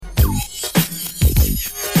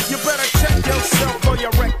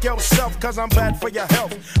self, cause I'm bad for your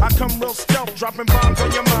health. I come real stealth, dropping bombs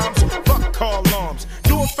on your moms. Fuck car alarms.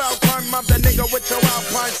 Do a foul crime, mob that nigga with your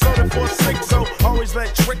Alpine soda for 6. So always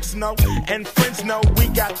let tricks know, and friends know we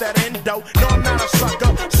got that endo. No, I'm not a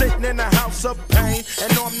sucker, sitting in a house of pain.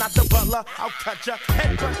 And no, I'm not the butler, I'll cut ya,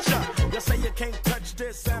 head cut ya. You say you can't touch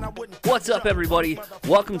this, and I wouldn't. What's up, everybody?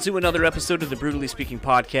 Welcome to another episode of the Brutally Speaking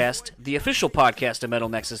Podcast, the official podcast of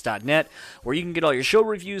MetalNexus.net, where you can get all your show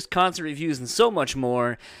reviews, concert reviews, and so much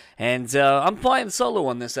more. And I'm flying solo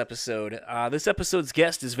on this episode. This episode's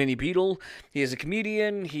guest is Vinny Beetle. He is a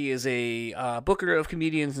comedian. He is a booker of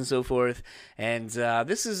comedians and so forth. And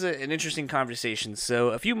this is an interesting conversation. So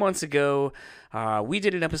a few months ago, we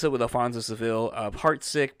did an episode with Alfonso Seville of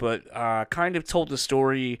Heartsick, but kind of told the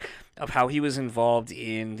story of how he was involved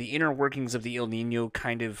in the inner workings of the El Nino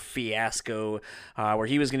kind of fiasco, where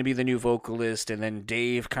he was going to be the new vocalist, and then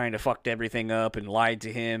Dave kind of fucked everything up and lied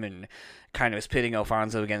to him and kind of was pitting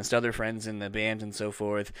Alfonso against other friends in the band and so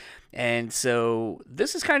forth. And so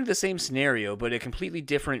this is kind of the same scenario, but a completely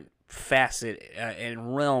different facet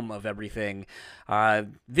and realm of everything.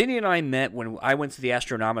 Vinny and I met when I went to the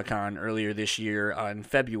Astronomicon earlier this year in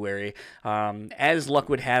February. As luck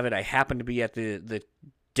would have it, I happened to be at the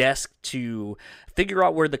desk to figure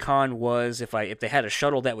out where the con was, if they had a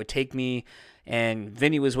shuttle that would take me, and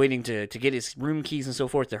Vinny was waiting to get his room keys and so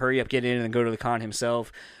forth to hurry up, get in, and go to the con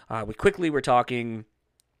himself. We quickly were talking,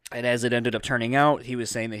 and as it ended up turning out, he was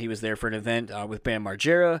saying that he was there for an event with Bam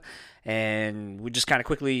Margera, and we just kind of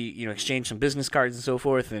quickly, exchanged some business cards and so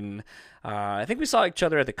forth, and I think we saw each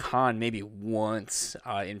other at the con maybe once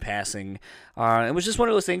in passing. It was just one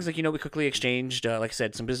of those things, we quickly exchanged, like I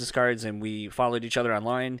said, some business cards, and we followed each other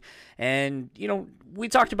online, and, we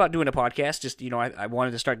talked about doing a podcast. Just, I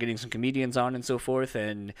wanted to start getting some comedians on and so forth,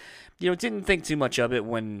 and, didn't think too much of it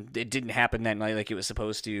when it didn't happen that night like it was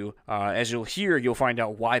supposed to. As you'll hear, you'll find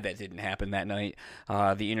out why that didn't happen that night,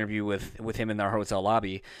 the interview with him in our hotel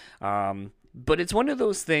lobby. But it's one of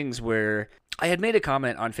those things where I had made a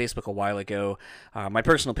comment on Facebook a while ago, my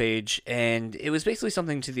personal page, and it was basically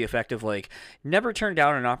something to the effect of, never turn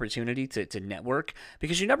down an opportunity to network,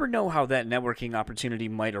 because you never know how that networking opportunity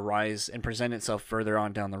might arise and present itself further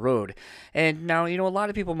on down the road. And now, a lot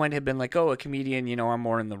of people might have been like, oh, a comedian, I'm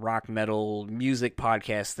more in the rock, metal, music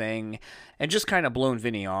podcast thing, and just kind of blown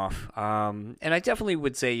Vinny off. And I definitely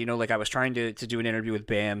would say, I was trying to do an interview with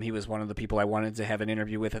Bam. He was one of the people I wanted to have an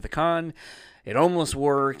interview with at the con. It almost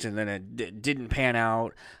worked, and then it didn't pan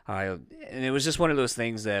out. And it was just one of those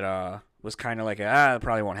things that was kind of like, it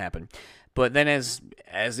probably won't happen. But then as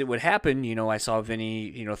it would happen, I saw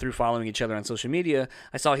Vinny, through following each other on social media,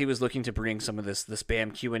 I saw he was looking to bring some of this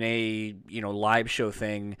Bam Q&A, live show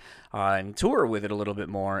thing and tour with it a little bit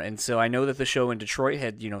more. And so I know that the show in Detroit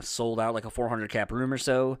had, sold out like a 400 cap room or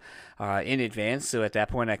so in advance. So at that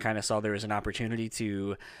point, I kind of saw there was an opportunity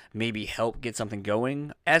to maybe help get something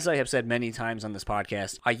going. As I have said many times on this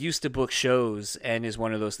podcast, I used to book shows, and is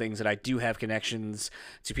one of those things that I do have connections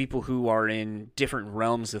to people who are in different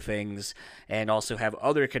realms of things, and also have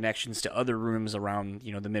other connections to other rooms around,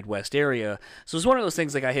 the Midwest area. So it's one of those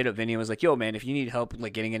things, I hit up Vinny and was like, yo, man, if you need help,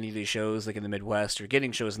 getting any of these shows, in the Midwest, or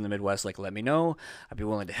getting shows in the Midwest, let me know. I'd be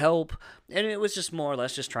willing to help. And it was just more or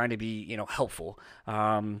less just trying to be, helpful.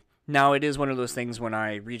 Now, it is one of those things when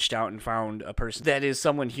I reached out and found a person that is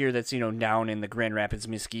someone here that's, down in the Grand Rapids,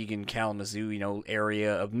 Muskegon, Kalamazoo,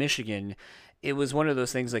 area of Michigan. It was one of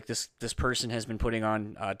those things this person has been putting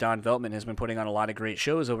on, Don Veltman has been putting on a lot of great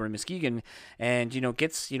shows over in Muskegon, and,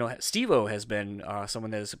 Steve-O has been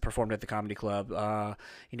someone that has performed at the comedy club.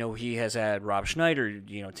 He has had Rob Schneider,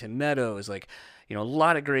 Tim Meadows, a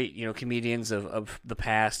lot of great, comedians of the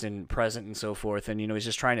past and present and so forth. And, he's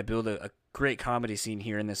just trying to build a great comedy scene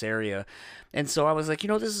here in this area. And so I was like,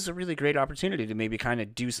 this is a really great opportunity to maybe kind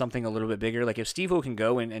of do something a little bit bigger. If Steve-O can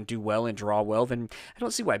go and do well and draw well, then I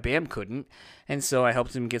don't see why Bam couldn't. And so I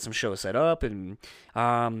helped him get some shows set up, and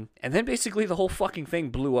then basically the whole fucking thing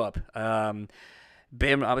blew up.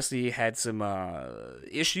 Bam obviously had some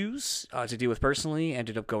issues to deal with personally,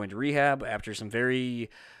 ended up going to rehab after some very,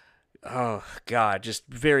 just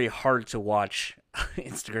very hard to watch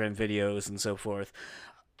Instagram videos and so forth.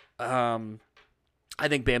 I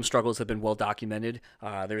think Bam's struggles have been well documented.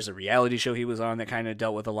 There's a reality show he was on that kind of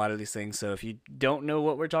dealt with a lot of these things. So if you don't know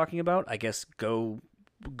what we're talking about, I guess go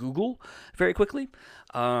Google very quickly.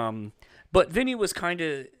 But Vinny was kind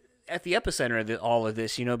of at the epicenter of all of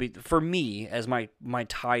this, for me, as my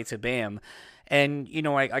tie to Bam. And,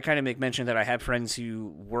 I kind of make mention that I have friends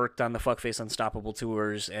who worked on the Fuckface Unstoppable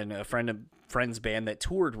tours, and a friend's band that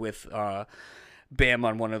toured with Bam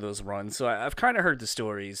on one of those runs. So I've kind of heard the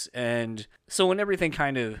stories. And so when everything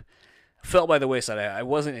kind of fell by the wayside. I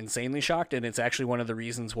wasn't insanely shocked, and it's actually one of the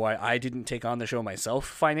reasons why I didn't take on the show myself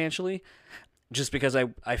financially, just because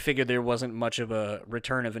I figured there wasn't much of a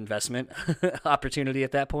return of investment opportunity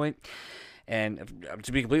at that point. And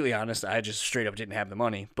to be completely honest, I just straight up didn't have the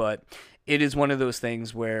money. But it is one of those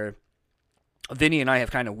things where Vinny and I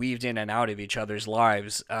have kind of weaved in and out of each other's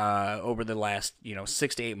lives over the last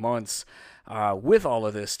 6 to 8 months with all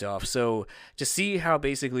of this stuff. So to see how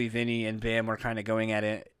basically Vinny and Bam were kind of going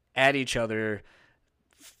at each other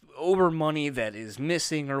over money that is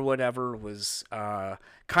missing or whatever was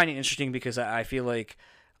kind of interesting, because I feel like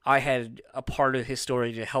I had a part of his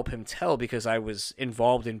story to help him tell, because I was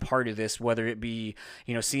involved in part of this, whether it be,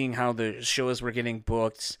 seeing how the shows were getting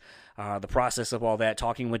booked, the process of all that,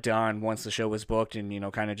 talking with Don once the show was booked,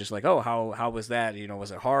 and, kind of just like, oh, how was that? Was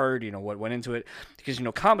it hard? What went into it? Because,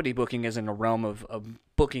 comedy booking isn't a realm of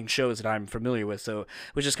booking shows that I'm familiar with. So I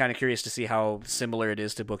was just kind of curious to see how similar it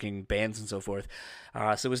is to booking bands and so forth.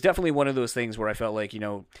 So it was definitely one of those things where I felt like,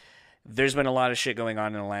 there's been a lot of shit going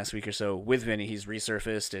on in the last week or so with Vinny. He's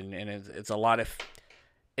resurfaced, and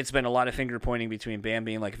it's been a lot of finger pointing between Bam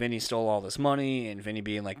being like, Vinny stole all this money, and Vinny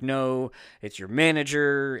being like, no, it's your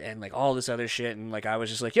manager, and like all this other shit. And like, I was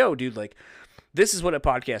just like, yo, dude, like, this is what a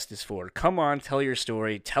podcast is for. Come on, tell your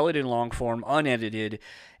story, tell it in long form, unedited,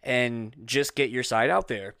 and just get your side out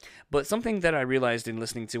there. But something that I realized in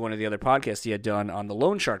listening to one of the other podcasts he had done on the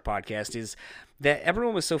Loan Shark podcast is that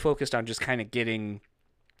everyone was so focused on just kind of getting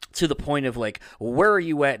to the point of like, where are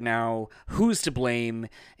you at now? Who's to blame?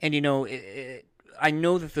 And I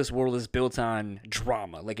know that this world is built on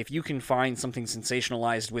drama. Like, if you can find something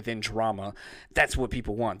sensationalized within drama, that's what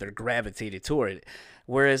people want. They're gravitated toward it.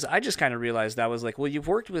 Whereas I just kind of realized I was like, well, you've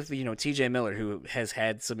worked with, TJ Miller, who has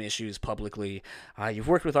had some issues publicly. You've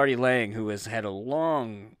worked with Artie Lang, who has had a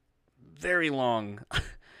long, very long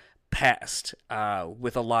past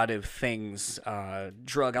with a lot of things,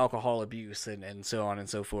 drug, alcohol abuse, and so on and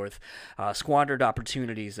so forth, squandered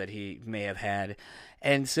opportunities that he may have had.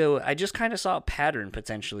 And so I just kind of saw a pattern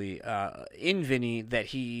potentially in Vinny, that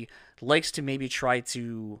he likes to maybe try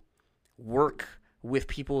to work with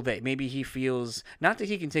people that maybe he feels, not that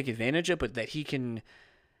he can take advantage of, but that he can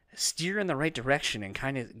steer in the right direction and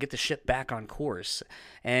kind of get the ship back on course.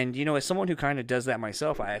 And, as someone who kind of does that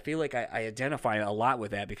myself, I feel like I identify a lot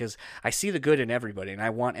with that, because I see the good in everybody and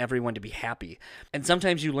I want everyone to be happy. And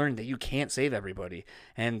sometimes you learn that you can't save everybody,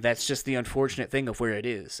 and that's just the unfortunate thing of where it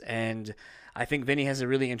is. And I think Vinny has a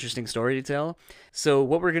really interesting story to tell. So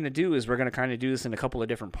what we're going to do is we're going to kind of do this in a couple of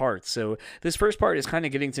different parts. So this first part is kind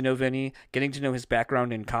of getting to know Vinny, getting to know his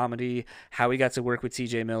background in comedy, how he got to work with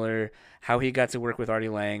TJ Miller, how he got to work with Artie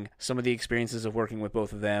Lang, some of the experiences of working with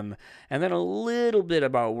both of them, and then a little bit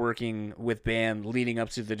about working with Bam leading up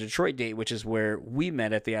to the Detroit date, which is where we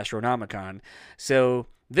met at the Astronomicon. So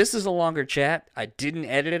this is a longer chat. I didn't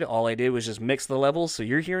edit it. All I did was just mix the levels. So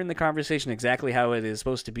you're hearing the conversation exactly how it is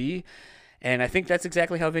supposed to be. And I think that's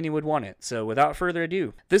exactly how Vinny would want it. So without further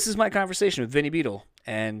ado, this is my conversation with Vinny Beetle.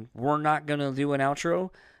 And we're not going to do an outro.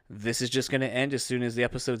 This is just going to end as soon as the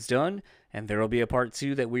episode's done. And there will be a part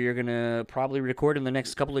 2 that we are going to probably record in the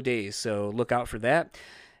next couple of days. So look out for that.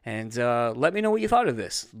 And let me know what you thought of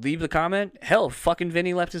this. Leave the comment. Hell, fucking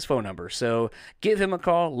Vinny left his phone number. So give him a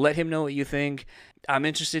call. Let him know what you think. I'm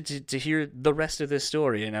interested to hear the rest of this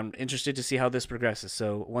story. And I'm interested to see how this progresses.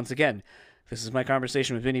 So once again, this is my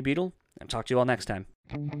conversation with Vinny Beetle, and talk to you all next time.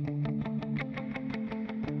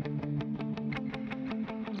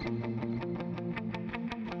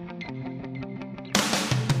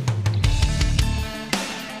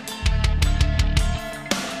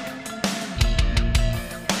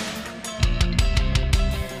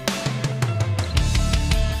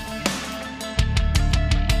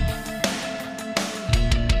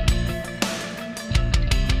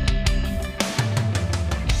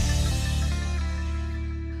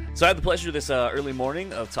 So I had the pleasure this early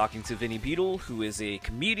morning of talking to Vinny Beetle, who is a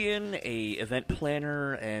comedian, a event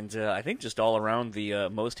planner, and I think just all around the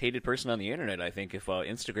most hated person on the internet. I think if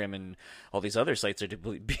Instagram and all these other sites are to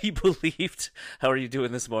be believed. How are you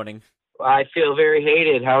doing this morning? I feel very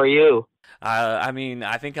hated. How are you? I mean,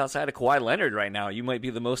 I think outside of Kawhi Leonard right now, you might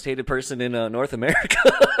be the most hated person in North America.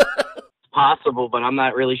 Possible, but I'm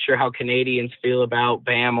not really sure how Canadians feel about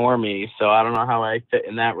Bam or me, so I don't know how I fit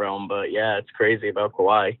in that realm, but yeah, it's crazy about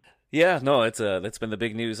Kawhi. Yeah, no, that's been the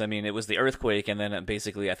big news. I mean, it was the earthquake, and then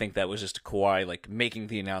basically I think that was just Kawhi, like, making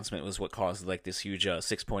the announcement was what caused, like, this huge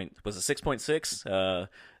 6.6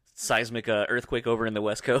 seismic earthquake over in the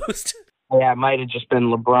West Coast. Yeah, it might have just been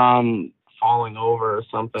LeBron falling over or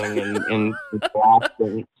something and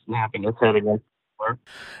Boston snapping his head against the floor.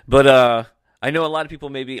 But I know a lot of people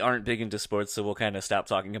maybe aren't big into sports, so we'll kind of stop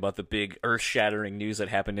talking about the big earth-shattering news that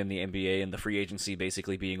happened in the NBA and the free agency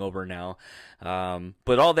basically being over now.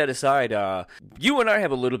 But all that aside, you and I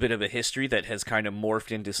have a little bit of a history that has kind of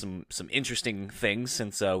morphed into some interesting things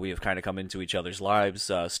since we have kind of come into each other's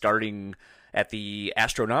lives, starting at the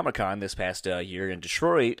Astronomicon this past year in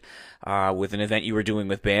Detroit with an event you were doing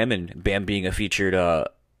with Bam, and Bam being a featured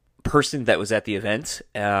person that was at the event.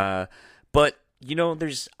 But you know,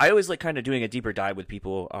 I always like kind of doing a deeper dive with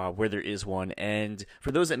people where there is one. And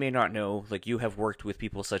for those that may not know, like you have worked with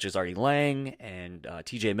people such as Artie Lang and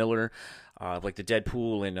TJ Miller, like the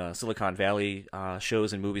Deadpool and Silicon Valley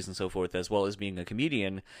shows and movies and so forth, as well as being a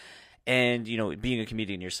comedian. And, you know, being a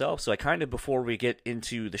comedian yourself. So I kind of, before we get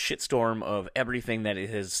into the shitstorm of everything that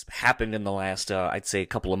has happened in the last, I'd say,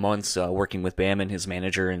 couple of months, working with Bam and his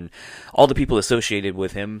manager and all the people associated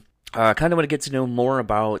with him, kind of want to get to know more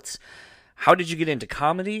about how did you get into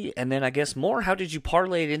comedy, and then I guess more, how did you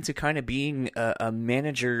parlay it into kind of being a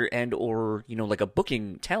manager and or, you know, like a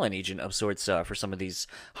booking talent agent of sorts for some of these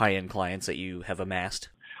high-end clients that you have amassed?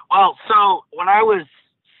 Well, so when I was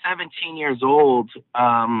 17 years old,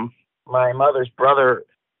 my mother's brother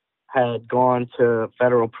had gone to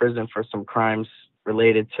federal prison for some crimes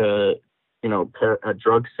related to, you know,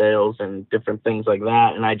 drug sales and different things like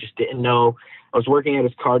that. And I just didn't know. I was working at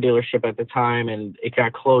his car dealership at the time, and it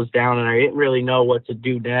got closed down, and I didn't really know what to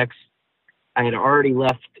do next. I had already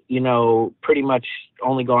left, you know, pretty much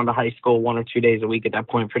only gone to high school 1 or 2 days a week at that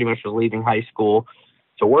point, pretty much was leaving high school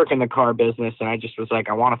to work in the car business. And I just was like,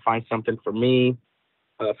 I want to find something for me,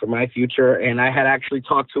 for my future. And I had actually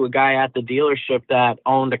talked to a guy at the dealership that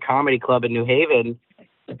owned a comedy club in New Haven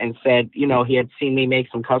and said, you know, he had seen me make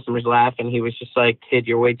some customers laugh, and he was just like, kid,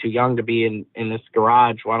 you're way too young to be in this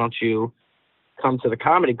garage. Why don't you come to the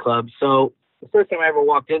comedy club? So the first time I ever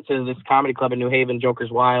walked into this comedy club in New Haven, Joker's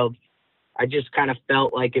Wild, I just kind of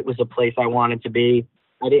felt like it was a place I wanted to be.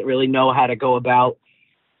 I didn't really know how to go about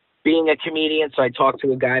being a comedian, so I talked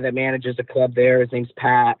to a guy that manages a club there. His name's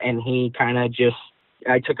Pat, and he kind of just,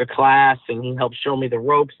 I took a class, and he helped show me the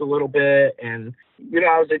ropes a little bit. And, you know,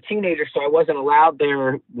 I was a teenager, so I wasn't allowed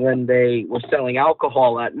there when they were selling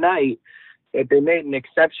alcohol at night. But they made an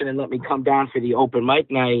exception and let me come down for the open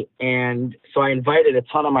mic night. And so I invited a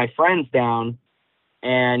ton of my friends down.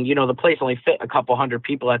 And, you know, the place only fit a couple hundred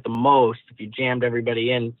people at the most. If you jammed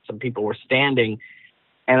everybody in, some people were standing.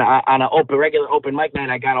 And on a regular open mic night,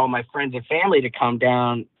 I got all my friends and family to come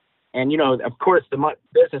down. And, you know, of course, the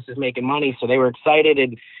business is making money, so they were excited.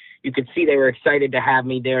 And you could see they were excited to have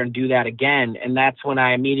me there and do that again. And that's when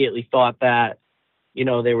I immediately thought that, you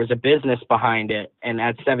know, there was a business behind it. And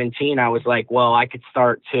at 17, I was like, well, I could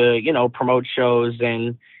start to, you know, promote shows.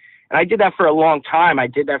 And I did that for a long time. I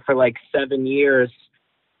did that for like 7 years,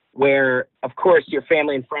 where, of course, your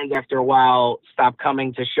family and friends after a while stopped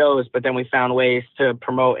coming to shows. But then we found ways to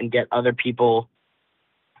promote and get other people,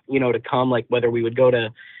 you know, to come, like whether we would go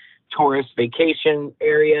to tourist vacation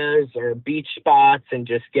areas or beach spots and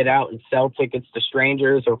just get out and sell tickets to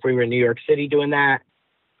strangers. Or if we were in New York City doing that,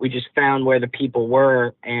 we just found where the people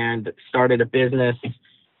were and started a business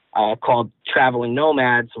called Traveling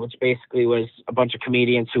Nomads, which basically was a bunch of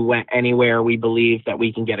comedians who went anywhere we believed that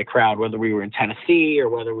we can get a crowd, whether we were in Tennessee or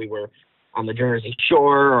whether we were on the Jersey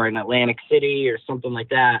Shore or in Atlantic City or something like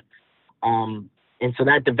that. And so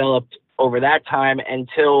that developed over that time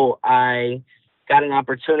until I got an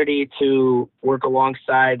opportunity to work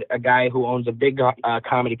alongside a guy who owns a big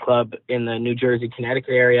comedy club in the New Jersey,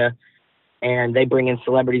 Connecticut area. And they bring in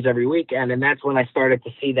celebrities every weekend. And that's when I started to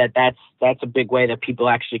see that that's a big way that people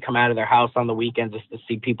actually come out of their house on the weekends, is to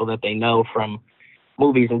see people that they know from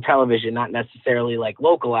movies and television, not necessarily like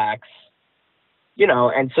local acts, you know.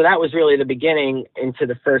 And so that was really the beginning into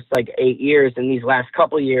the first like 8 years. And these last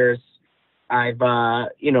couple of years, I've,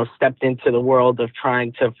 you know, stepped into the world of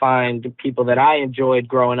trying to find people that I enjoyed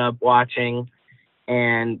growing up watching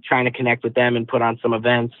and trying to connect with them and put on some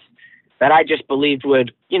events that I just believed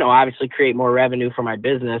would, you know, obviously create more revenue for my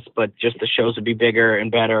business, but just the shows would be bigger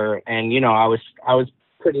and better. And, you know, I was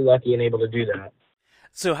pretty lucky and able to do that.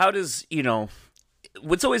 So how does, you know,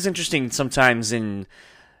 what's always interesting sometimes in,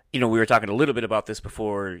 you know, we were talking a little bit about this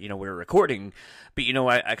before, you know, we were recording, but, you know,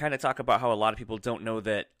 I kind of talk about how a lot of people don't know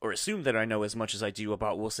that, or assume that I know as much as I do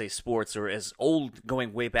about, we'll say, sports, or as old,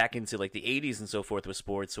 going way back into like the 80s and so forth with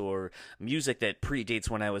sports, or music that predates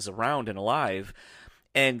when I was around and alive.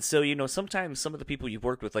 And so, you know, sometimes some of the people you've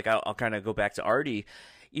worked with, like I'll kind of go back to Artie,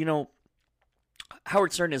 you know,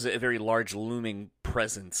 Howard Stern is a very large looming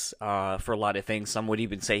presence for a lot of things. Some would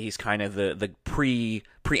even say he's kind of the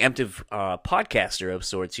preemptive podcaster of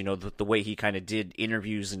sorts. You know, the way he kind of did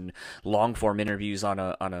interviews and long form interviews on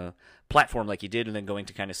a platform like he did, and then going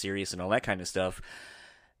to kind of serious and all that kind of stuff.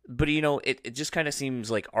 But, you know, it just kind of seems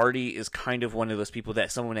like Artie is kind of one of those people that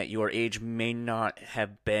someone at your age may not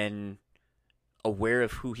have been aware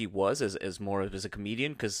of who he was as more of as a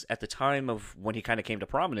comedian, because at the time of when he kind of came to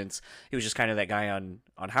prominence, he was just kind of that guy on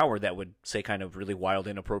Howard that would say kind of really wild,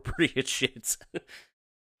 inappropriate shit.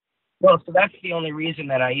 Well, so that's the only reason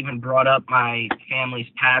that I even brought up my family's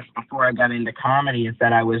past before I got into comedy, is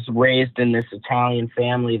that I was raised in this Italian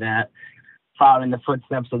family that followed in the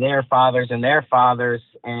footsteps of their fathers and their fathers.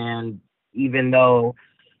 And even though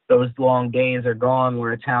those long days are gone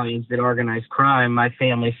where Italians did organized crime, my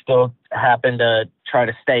family still happened to try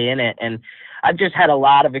to stay in it. And I've just had a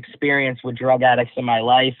lot of experience with drug addicts in my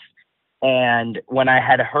life. And when I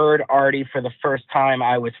had heard Artie for the first time,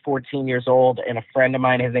 I was 14 years old, and a friend of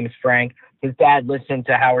mine, his name is Frank, his dad listened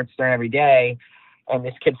to Howard Stern every day. And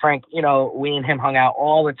this kid, Frank, you know, we and him hung out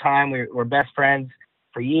all the time. We were best friends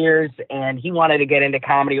for years, and he wanted to get into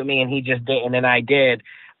comedy with me, and he just didn't, and I did.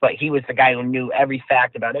 But he was the guy who knew every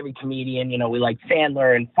fact about every comedian. You know, we liked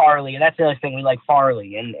Sandler and Farley, and that's the other thing, we like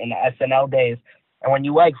Farley in the SNL days. And when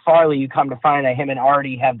you like Farley, you come to find that him and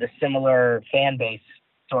Artie have the similar fan base,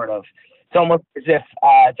 sort of. It's almost as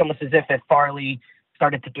if Farley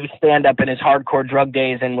started to do stand-up in his hardcore drug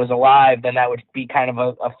days and was alive, then that would be kind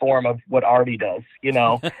of a form of what Artie does, you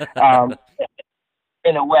know,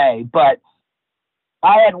 in a way. But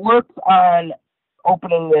I had worked on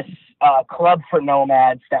opening this club for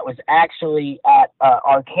nomads that was actually at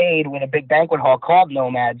Arcade with a big banquet hall called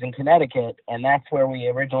Nomads in Connecticut, and that's where we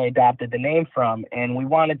originally adopted the name from. And we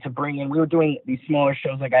wanted to bring in, we were doing these smaller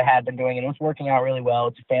shows like I had been doing, and it was working out really well.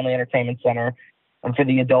 It's a family entertainment center, and for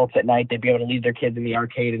the adults at night, they'd be able to leave their kids in the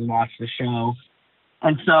arcade and watch the show.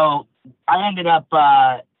 And so I ended up,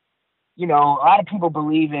 you know, a lot of people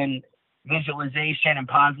believe in visualization and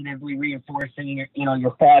positively reinforcing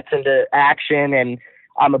your thoughts into action, and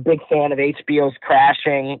I'm a big fan of HBO's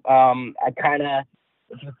Crashing.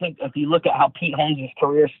 If you look at how Pete Holmes'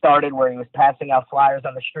 career started, where he was passing out flyers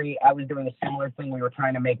on the street, I was doing a similar thing. We were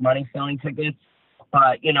trying to make money selling tickets,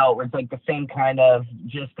 but you know, it was like the same kind of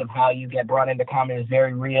gist of how you get brought into comedy. It was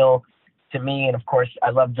very real to me, and of course I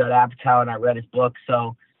love Judd Apatow and I read his book.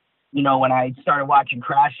 So, you know, when I started watching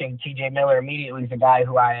Crashing, T.J. Miller immediately was a guy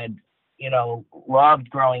who I had, you know, loved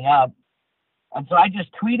growing up. And so I just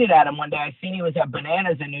tweeted at him one day. I seen he was at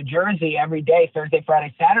Bananas in New Jersey every day, Thursday,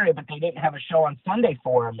 Friday, Saturday, but they didn't have a show on Sunday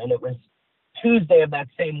for him. And it was Tuesday of that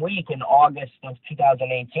same week in August of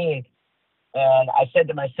 2018. And I said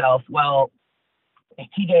to myself, well, if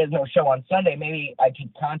TJ has no show on Sunday, maybe I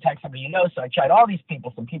could contact somebody you know. So I tried all these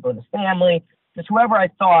people, some people in his family, just whoever I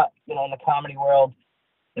thought, you know, in the comedy world,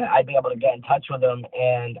 that I'd be able to get in touch with him.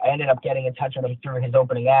 And I ended up getting in touch with him through his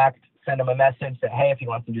opening act. Send him a message that, hey, if he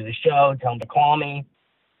wants to do the show, tell him to call me.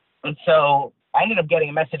 And so I ended up getting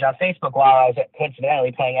a message on Facebook while I was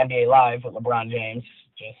coincidentally playing NBA Live with LeBron James,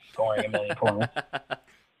 just scoring a million points.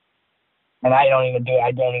 And I don't even do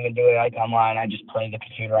it like online. I just play the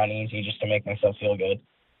computer on easy just to make myself feel good.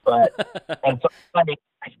 But and so I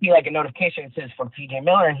see like a notification that says from TJ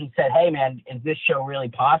Miller, and he said, hey man, is this show really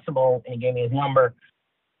possible? And he gave me his number.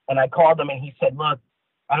 And I called him and he said, look,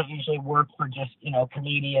 I don't usually work for just, you know,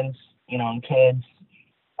 comedians, you know, and kids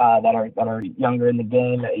that are younger in the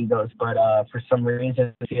game. He goes, but for some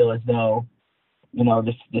reason I feel as though, you know,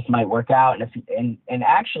 this might work out. And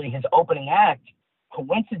actually his opening act,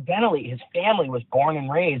 coincidentally, his family was born and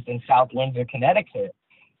raised in South Windsor, Connecticut,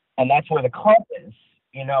 and that's where the club is,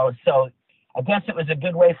 you know. So I guess it was a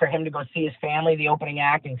good way for him to go see his family, the opening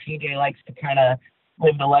act. And TJ likes to kind of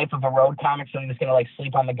live the life of a road comic, so he was gonna like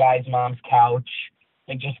sleep on the guy's mom's couch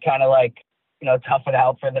and just kind of like, you know, tough it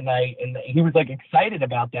out for the night. And he was like excited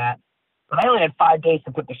about that. But I only had 5 days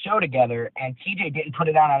to put the show together, and TJ didn't put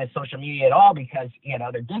it out on his social media at all because he had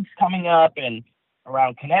other gigs coming up and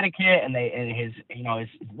around Connecticut, and his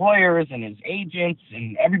lawyers and his agents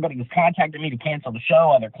and everybody was contacting me to cancel the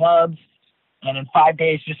show, other clubs. And in 5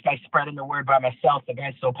 days, just by spreading the word by myself, the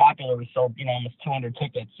guy's so popular, we sold, you know, almost 200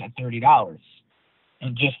 tickets at $30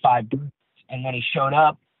 in just 5 days. And when he showed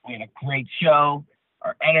up, we had a great show.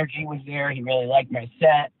 Our energy was there. He really liked my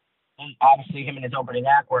set. And obviously, him and his opening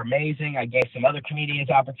act were amazing. I gave some other comedians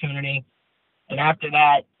opportunity. And after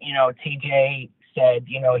that, you know, TJ said,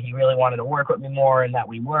 you know, he really wanted to work with me more, and that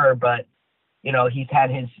we were. But, you know, he's had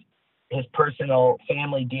his personal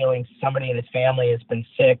family dealings. Somebody in his family has been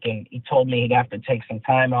sick, and he told me he'd have to take some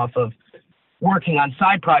time off of working on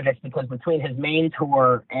side projects, because between his main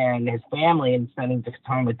tour and his family and spending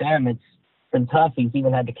time with them, it's been tough. He's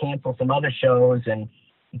even had to cancel some other shows, and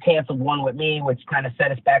he canceled one with me, which kind of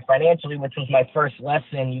set us back financially, which was my first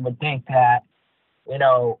lesson. You would think that, you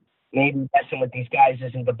know, maybe messing with these guys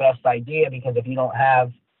isn't the best idea, because if you don't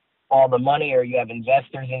have all the money or you have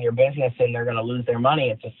investors in your business and they're going to lose their money,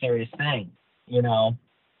 it's a serious thing, you know.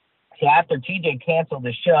 So after TJ canceled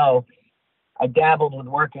the show, I dabbled with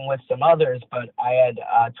working with some others, but I had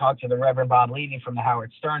talked to the Reverend Bob Levy from the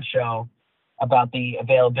Howard Stern Show about the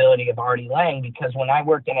availability of Artie Lang, because when I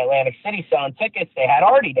worked in Atlantic City selling tickets, they had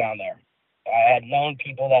Artie down there. I had known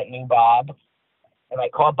people that knew Bob, and I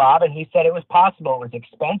called Bob, and he said it was possible. It was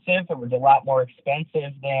expensive. It was a lot more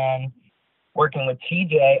expensive than working with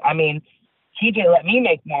TJ. I mean, TJ let me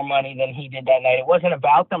make more money than he did that night. It wasn't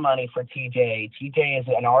about the money for TJ. TJ is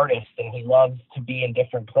an artist, and he loves to be in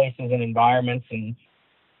different places and environments, and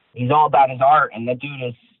he's all about his art. And that dude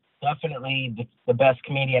is definitely the best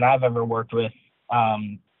comedian I've ever worked with.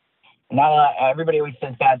 Everybody always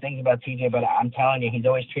says bad things about TJ, but I'm telling you, he's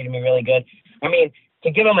always treated me really good. I mean,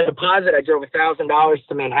 to give him a deposit, I drove $1,000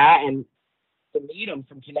 to Manhattan to meet him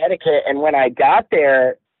from Connecticut, and when I got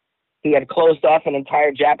there, he had closed off an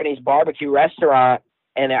entire Japanese barbecue restaurant,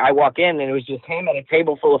 and I walk in, and it was just him at a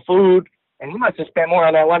table full of food, and he must have spent more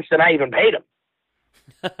on that lunch than I even paid him.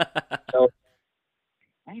 So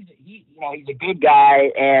he's a good guy,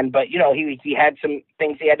 but he had some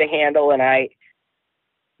things he had to handle, and it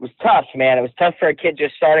was tough, man. It was tough for a kid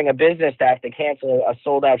just starting a business to have to cancel a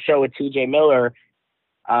sold-out show with T.J. Miller.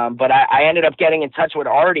 But I ended up getting in touch with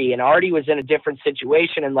Artie, and Artie was in a different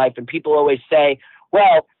situation in life, and people always say,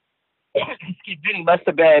 well, Vinny must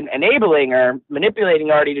have been enabling or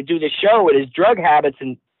manipulating Artie to do this show with his drug habits,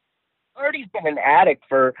 and Artie's been an addict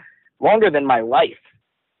for longer than my life,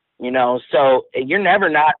 so you're never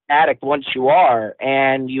not an addict once you are,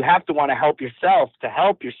 and you have to want to help yourself to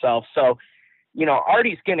help yourself. So,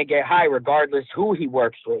 Artie's going to get high regardless who he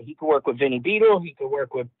works with. He could work with Vinny Beetle, he could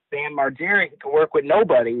work with Bam Margera, he could work with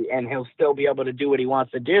nobody, and he'll still be able to do what he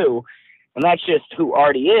wants to do, and that's just who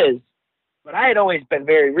Artie is. But I had always been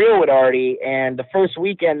very real with Artie, and the first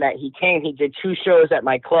weekend that he came, he did 2 shows at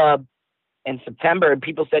my club in September, and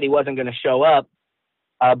people said he wasn't going to show up,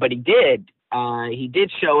 but he did. He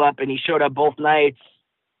did show up, and he showed up both nights,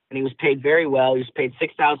 and he was paid very well. He was paid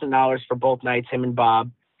 $6,000 for both nights, him and Bob,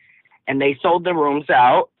 and they sold the rooms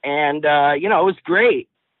out, and, it was great.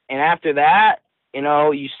 And after that,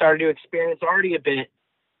 you started to experience Artie a bit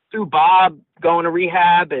through Bob going to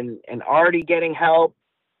rehab and Artie getting help.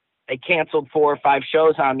 They canceled 4 or 5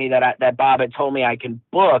 shows on me that Bob had told me I can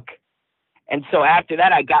book. And so after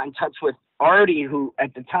that, I got in touch with Artie, who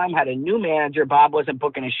at the time had a new manager. Bob wasn't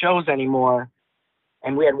booking his shows anymore.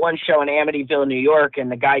 And we had one show in Amityville, New York, and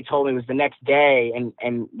the guy told me it was the next day.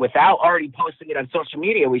 And without Artie posting it on social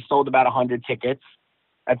media, we sold about 100 tickets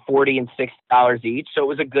at $40 and $60 each. So it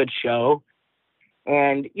was a good show.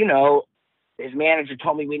 And, his manager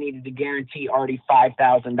told me we needed to guarantee Artie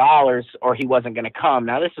 $5,000 or he wasn't going to come.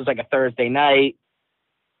 Now, this was like a Thursday night.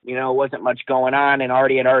 Wasn't much going on, and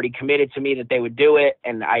Artie had already committed to me that they would do it,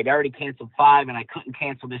 and I'd already canceled 5, and I couldn't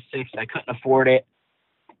cancel this 6. I couldn't afford it.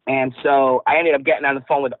 And so I ended up getting on the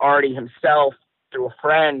phone with Artie himself through a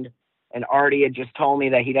friend, and Artie had just told me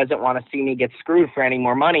that he doesn't want to see me get screwed for any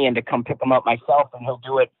more money and to come pick him up myself, and he'll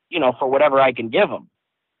do it, for whatever I can give him.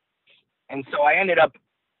 And so I ended up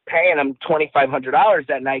paying him $2,500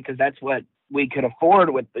 that night, because that's what we could afford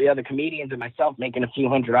with the other comedians and myself making a few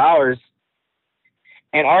 $100s.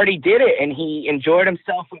 And Artie did it, and he enjoyed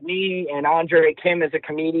himself with me. And Andre Kim is a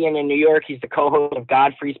comedian in New York. He's the co-host of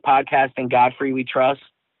Godfrey's podcast and Godfrey We Trust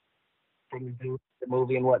from the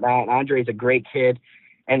movie and whatnot. And Andre's a great kid.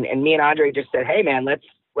 And me and Andre just said, hey, man, let's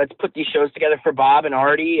put these shows together for Bob and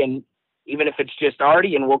Artie, and even if it's just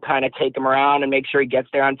Artie, and we'll kind of take him around and make sure he gets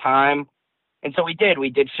there on time. And so we did. We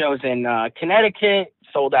did shows in Connecticut,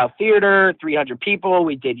 sold out theater, 300 people.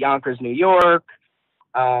 We did Yonkers, New York.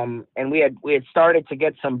 And we had started to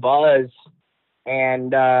get some buzz.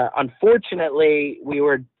 And unfortunately, we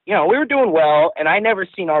were doing well. And I never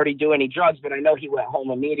seen Artie do any drugs, but I know he went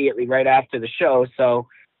home immediately right after the show. So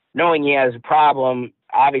knowing he has a problem,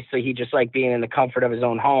 obviously he just liked being in the comfort of his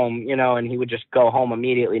own home, and he would just go home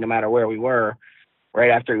immediately no matter where we were, right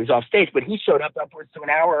after he was off stage. But he showed up upwards to an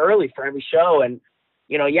hour early for every show. And,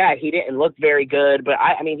 he didn't look very good, but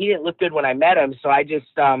he didn't look good when I met him. So I just,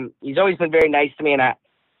 he's always been very nice to me. And I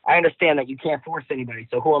understand that you can't force anybody.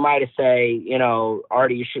 So who am I to say,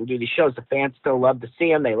 Artie, you shouldn't do these shows? The fans still love to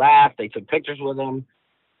see him. They laughed. They took pictures with him.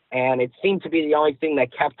 And it seemed to be the only thing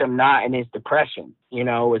that kept him not in his depression,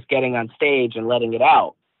 was getting on stage and letting it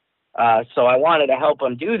out. So I wanted to help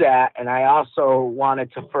him do that, and I also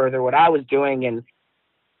wanted to further what I was doing, and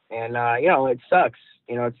you know, it sucks.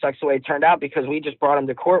 You know, it sucks the way it turned out, because we just brought him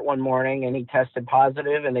to court one morning and he tested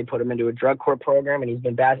positive, and they put him into a drug court program, and he's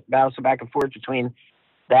been bouncing back and forth between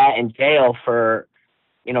that and jail for,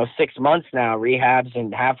 you know, 6 months now, rehabs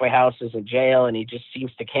and halfway houses and jail, and he just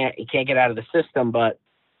seems to he can't get out of the system. But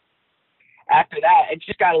after that, it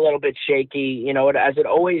just got a little bit shaky, you know, as it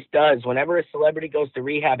always does. Whenever a celebrity goes to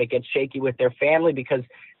rehab, it gets shaky with their family, because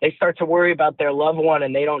they start to worry about their loved one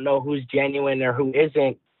and they don't know who's genuine or who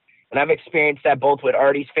isn't. And I've experienced that both with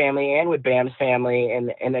Artie's family and with Bam's family,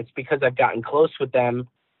 and it's because I've gotten close with them.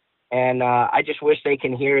 And I just wish they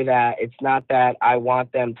can hear that it's not that I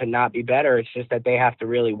want them to not be better. It's just that they have to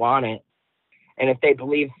really want it. And if they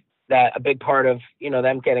believe that a big part of, you know,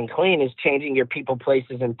 them getting clean is changing your people,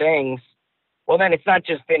 places, and things, well, then it's not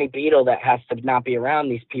just Vinny Beetle that has to not be around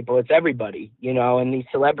these people. It's everybody, you know, and these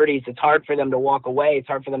celebrities, it's hard for them to walk away. It's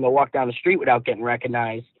hard for them to walk down the street without getting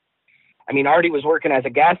recognized. I mean, Artie was working as a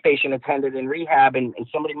gas station attendant in rehab, and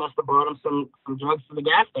somebody must have brought him some drugs to the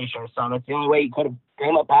gas station or something. That's the only way he could have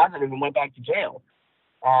came up positive and went back to jail.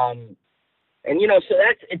 And, you know, so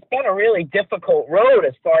it's been a really difficult road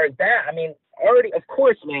as far as that. I mean, Artie, of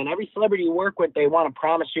course, man, every celebrity you work with, they want to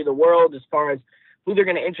promise you the world as far as who they're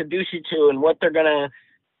going to introduce you to and what they're going to,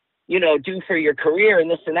 you know, do for your career and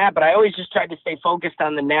this and that. But I always just tried to stay focused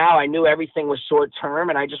on the now. I knew everything was short term,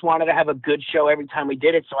 and I just wanted to have a good show every time we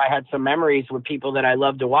did it. So I had some memories with people that I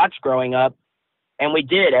loved to watch growing up. And we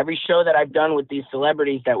did. Every show that I've done with these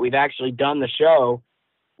celebrities that we've actually done the show,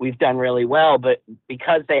 we've done really well. But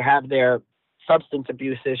because they have their substance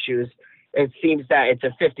abuse issues, it seems that it's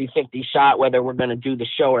a 50-50 shot whether we're going to do the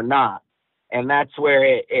show or not. And that's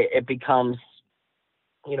where it becomes,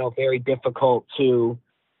 you know, very difficult to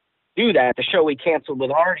do that. The show we canceled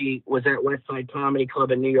with Artie was at West Side Comedy Club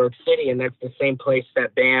in New York City, and that's the same place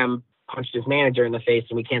that Bam punched his manager in the face,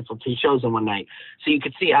 and we canceled 2 shows in one night. So you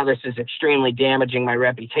could see how this is extremely damaging my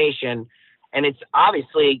reputation. And it's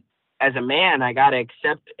obviously, as a man, I got to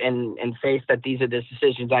accept and face that these are the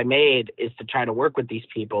decisions I made, is to try to work with these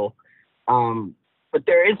people. But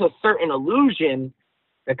there is a certain illusion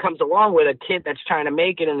that comes along with a kid that's trying to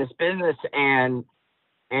make it in this business, and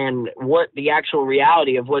what the actual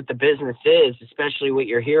reality of what the business is, especially with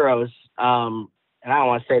your heroes. And I don't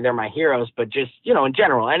want to say they're my heroes, but just, you know, in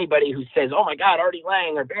general, anybody who says, oh my God, Artie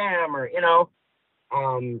Lang or Bam, or, you know,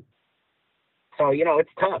 so, you know, it's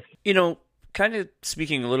tough. You know, kind of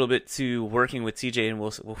speaking a little bit to working with TJ, and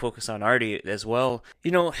we'll focus on Artie as well.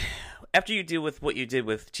 You know, after you deal with what you did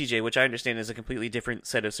with TJ, which I understand is a completely different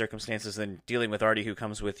set of circumstances than dealing with Artie, who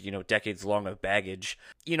comes with, you know, decades long of baggage.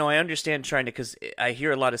 You know, I understand because I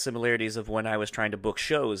hear a lot of similarities of when I was trying to book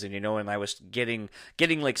shows, and, you know, and I was getting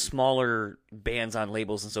like smaller bands on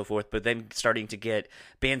labels and so forth, but then starting to get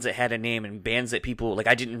bands that had a name and bands that people, like,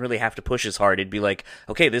 I didn't really have to push as hard. It'd be like,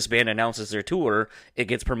 okay, this band announces their tour, it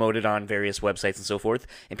gets promoted on various websites and so forth,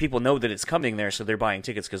 and people know that it's coming there, so they're buying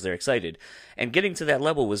tickets because they're excited. And getting to that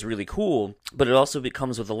level was really cool. But it also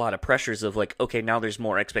becomes with a lot of pressures of like, okay, now there's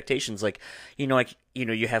more expectations. Like, you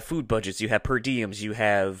have food budgets, you have per diems, you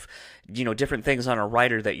have, you know, different things on a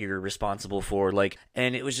writer that you're responsible for. Like,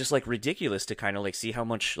 and it was just like ridiculous to kind of like see how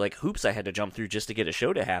much like hoops I had to jump through just to get a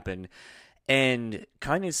show to happen. And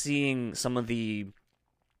kind of seeing some of the,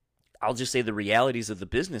 I'll just say, the realities of the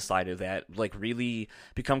business side of that, like, really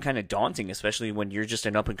become kind of daunting, especially when you're just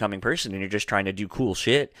an up-and-coming person and you're just trying to do cool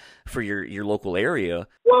shit for your local area.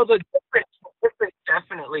 Well, the difference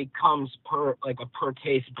definitely comes per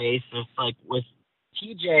case basis. Like with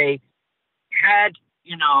TJ, had,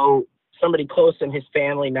 you know, somebody close in his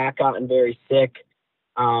family not gotten very sick,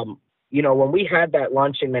 you know, when we had that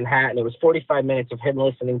lunch in Manhattan, it was 45 minutes of him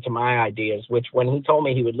listening to my ideas, which when he told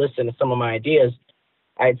me he would listen to some of my ideas,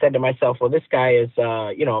 I had said to myself, well, this guy is,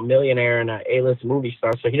 you know, a millionaire and an A-list movie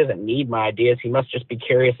star, so he doesn't need my ideas. He must just be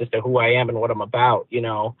curious as to who I am and what I'm about, you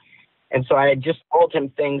know. And so I had just told him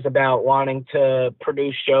things about wanting to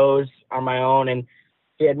produce shows on my own. And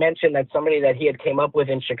he had mentioned that somebody that he had came up with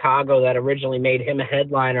in Chicago that originally made him a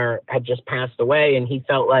headliner had just passed away, and he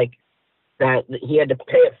felt like that he had to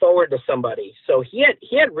pay it forward to somebody. So he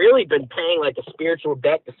had really been paying like a spiritual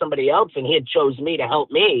debt to somebody else, and he had chose me to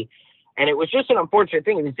help me. And it was just an unfortunate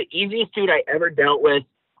thing. It was the easiest dude I ever dealt with.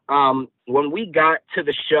 When we got to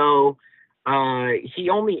the show, he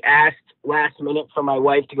only asked last minute for my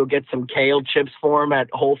wife to go get some kale chips for him at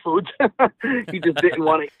Whole Foods. He just didn't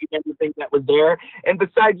want to eat anything that was there. And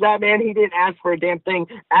besides that, man, he didn't ask for a damn thing.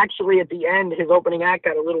 Actually, at the end, his opening act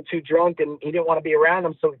got a little too drunk and he didn't want to be around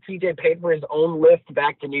him. So TJ paid for his own lift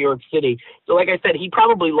back to New York City. So like I said, he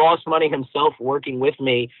probably lost money himself working with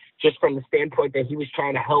me just from the standpoint that he was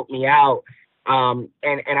trying to help me out. And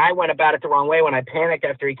I went about it the wrong way when I panicked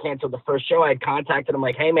after he canceled the first show. I had contacted him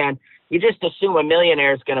like, hey man, you just assume a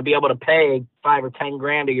millionaire is going to be able to pay $5 or $10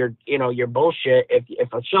 grand of your bullshit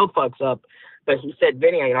if a show fucks up. But he said,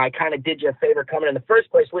 Vinny, I kind of did you a favor coming in the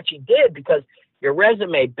first place, which he did, because your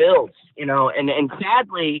resume builds, and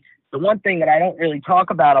sadly, the one thing that I don't really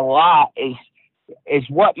talk about a lot is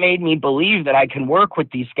what made me believe that I can work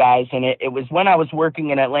with these guys. And it was when I was working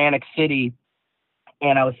in Atlantic City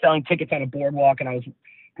and I was selling tickets on a boardwalk, and I was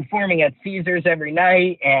performing at Caesars every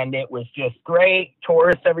night, and it was just great.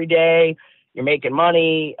 Tourists every day. You're making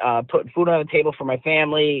money, putting food on the table for my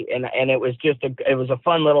family. And it was it was a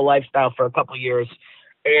fun little lifestyle for a couple of years.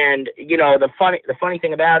 And, the funny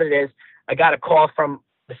thing about it is I got a call from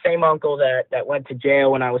the same uncle that went to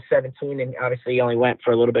jail when I was 17. And obviously he only went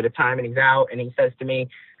for a little bit of time and he's out. And he says to me,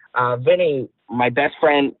 Vinny, my best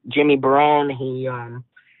friend, Jimmy Barone, he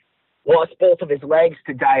lost both of his legs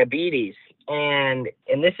to diabetes. And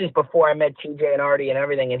this is before I met TJ and Artie and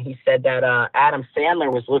everything. And he said that Adam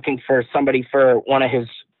Sandler was looking for somebody for one of his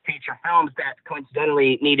feature films that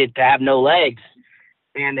coincidentally needed to have no legs.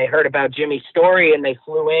 And they heard about Jimmy's story and they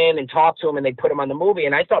flew in and talked to him and they put him on the movie.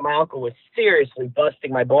 And I thought my uncle was seriously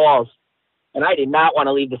busting my balls. And I did not want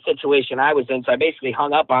to leave the situation I was in. So I basically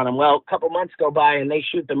hung up on him. Well, a couple months go by and they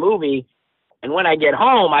shoot the movie. And when I get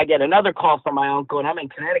home, I get another call from my uncle, and I'm in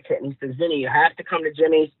Connecticut. And he says, Vinny, you have to come to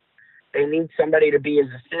Jimmy's. They need somebody to be his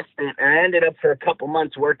assistant. And I ended up for a couple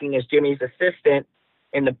months working as Jimmy's assistant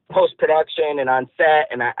in the post-production and on set.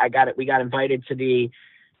 And we got invited to the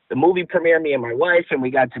movie premiere, me and my wife, and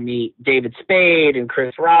we got to meet David Spade and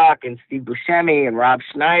Chris Rock and Steve Buscemi and Rob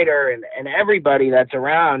Schneider and everybody that's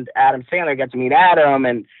around Adam Sandler. Got to meet Adam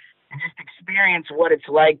and just experience what it's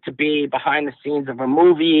like to be behind the scenes of a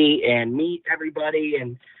movie and meet everybody.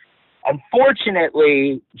 And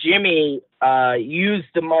unfortunately, Jimmy used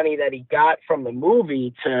the money that he got from the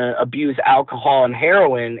movie to abuse alcohol and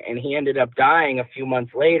heroin, and he ended up dying a few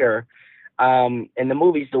months later. And the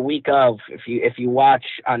movie's the week of. If you watch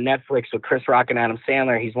on Netflix with Chris Rock and Adam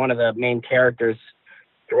Sandler, he's one of the main characters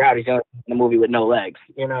throughout. He's in the movie with no legs,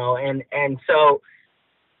 and so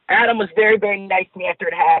Adam was very, very nice to me after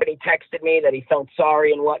it happened. He texted me that he felt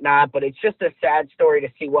sorry and whatnot, but it's just a sad story to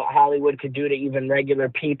see what Hollywood could do to even regular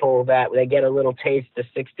people, that they get a little taste of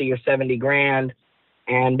 60 or 70 grand.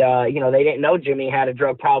 And, they didn't know Jimmy had a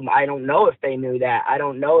drug problem. I don't know if they knew that. I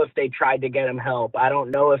don't know if they tried to get him help. I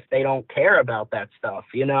don't know if they don't care about that stuff,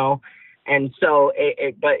 And so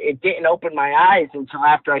but it didn't open my eyes until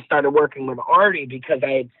after I started working with Artie, because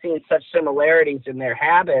I had seen such similarities in their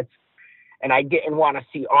habits. And I didn't want to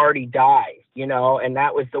see Artie die, and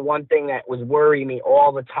that was the one thing that was worrying me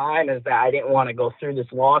all the time, is that I didn't want to go through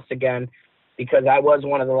this loss again, because I was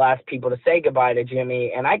one of the last people to say goodbye to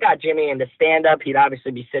Jimmy. And I got Jimmy into stand-up. He'd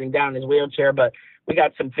obviously be sitting down in his wheelchair, but we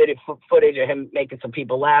got some footage of him making some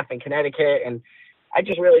people laugh in Connecticut. And I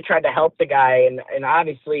just really tried to help the guy. And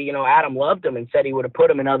obviously, Adam loved him and said he would have put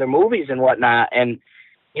him in other movies and whatnot. And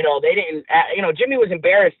they didn't, Jimmy was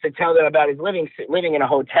embarrassed to tell them about his living in a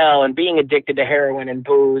hotel and being addicted to heroin and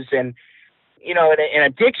booze. And, an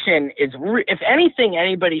addiction is, if anything,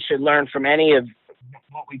 anybody should learn from any of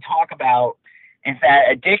what we talk about, is that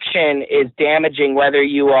addiction is damaging, whether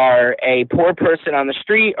you are a poor person on the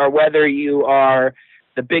street or whether you are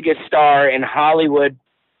the biggest star in Hollywood,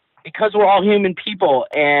 because we're all human people.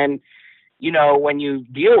 And, when you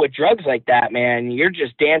deal with drugs like that, man, you're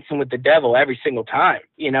just dancing with the devil every single time,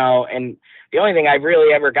 and the only thing I've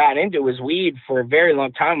really ever gotten into was weed for a very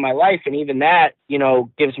long time in my life. And even that,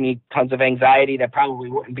 gives me tons of anxiety that probably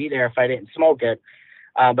wouldn't be there if I didn't smoke it.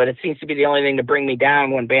 But it seems to be the only thing to bring me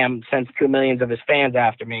down when Bam sends 2 million of his fans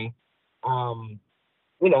after me.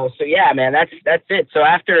 So yeah, man, that's it. So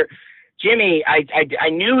after Jimmy, I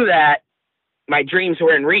knew that my dreams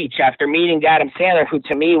were in reach after meeting Adam Sandler, who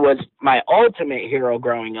to me was my ultimate hero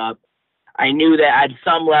growing up. I knew that at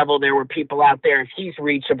some level there were people out there, if he's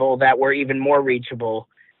reachable, that were even more reachable.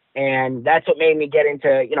 And that's what made me get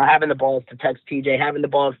into, having the balls to text TJ, having the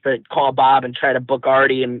balls to call Bob and try to book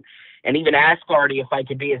Artie and even ask Artie if I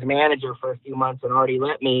could be his manager for a few months, and Artie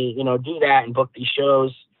let me, do that and book these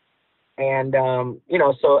shows. And,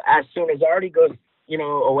 so as soon as Artie goes,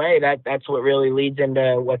 away, that's what really leads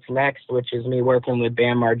into what's next, which is me working with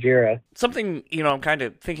Bam Margera. Something, I'm kind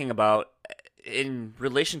of thinking about in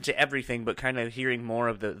relation to everything, but kind of hearing more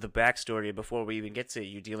of the backstory before we even get to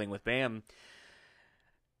you dealing with Bam.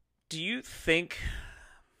 Do you think,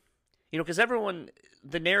 because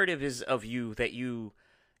the narrative is of you that you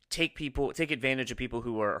take advantage of people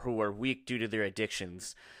who are weak due to their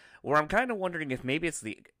addictions, or I'm kind of wondering if maybe it's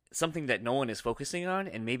the something that no one is focusing on,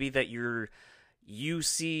 and maybe that you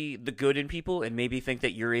see the good in people and maybe think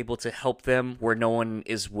that you're able to help them where no one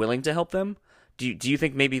is willing to help them? Do you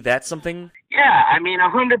think maybe that's something? Yeah, I mean,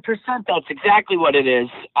 100%. That's exactly what it is.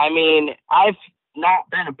 I mean, I've not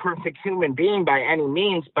been a perfect human being by any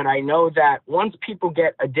means, but I know that once people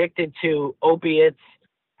get addicted to opiates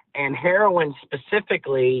and heroin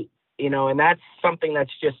specifically, you know, and that's something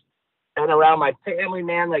that's just been around my family,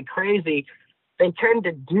 man, like crazy, they tend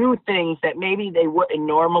to do things that maybe they wouldn't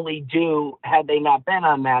normally do had they not been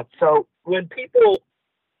on that. So when people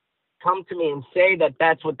come to me and say that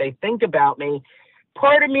that's what they think about me,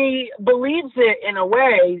 part of me believes it in a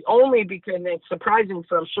way, only because it's surprising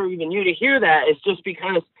for, I'm sure, even you to hear that. It's just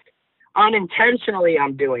because unintentionally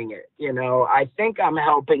I'm doing it. You know, I think I'm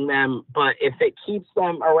helping them, but if it keeps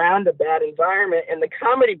them around a bad environment, and the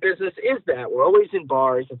comedy business is that, we're always in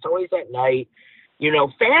bars, it's always at night. You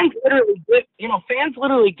know, fans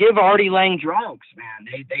literally give Artie Lange drugs,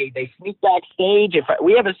 man. They sneak backstage. If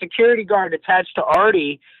we have a security guard attached to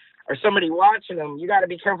Artie or somebody watching him, you got to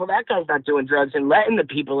be careful that guy's not doing drugs and letting the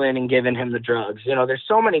people in and giving him the drugs. You know, there's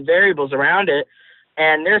so many variables around it.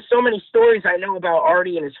 And there's so many stories I know about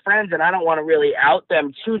Artie and his friends, and I don't want to really out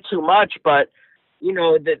them too much. But, you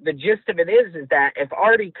know, the gist of it is that if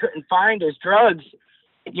Artie couldn't find his drugs,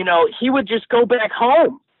 you know, he would just go back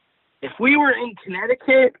home. If we were in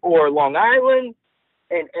Connecticut or Long Island,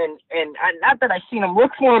 and not that I seen him look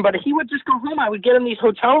for him, but he would just go home. I would get him these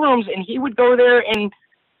hotel rooms, and he would go there. And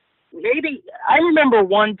maybe I remember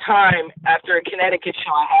one time after a Connecticut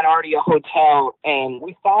show, I had Artie a hotel, and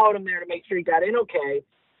we followed him there to make sure he got in okay.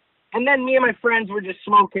 And then me and my friends were just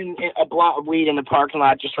smoking a blunt of weed in the parking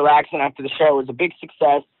lot, just relaxing after the show. It was a big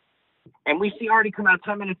success. And we see Artie come out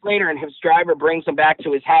 10 minutes later, and his driver brings him back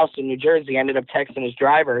to his house in New Jersey. Ended up texting his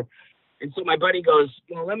driver. And so my buddy goes,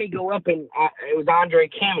 you know, let me go up and it was Andre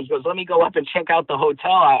Kim. He goes, let me go up and check out the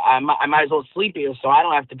hotel. I might as well sleep here so I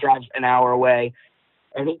don't have to drive an hour away.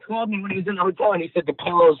 And he called me when he was in the hotel, and he said the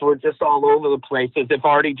pillows were just all over the place, as if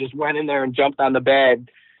Artie just went in there and jumped on the bed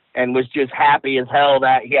and was just happy as hell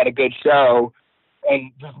that he had a good show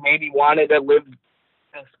and just maybe wanted to live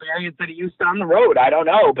the experience that he used to on the road. I don't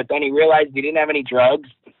know. But then he realized he didn't have any drugs.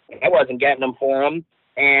 I wasn't getting them for him.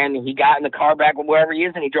 And he got in the car back with wherever he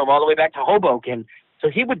is, and he drove all the way back to Hoboken. So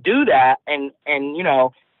he would do that, and you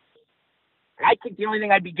know, I think the only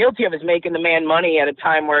thing I'd be guilty of is making the man money at a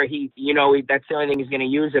time where he, you know, that's the only thing he's going to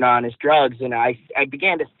use it on is drugs. And I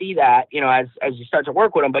began to see that, you know, as you start to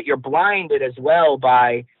work with him, but you're blinded as well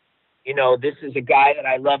by, you know, this is a guy that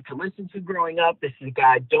I love to listen to growing up. This is a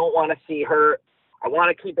guy I don't want to see hurt. I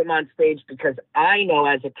want to keep him on stage because I know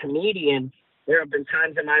as a comedian, there have been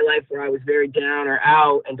times in my life where I was very down or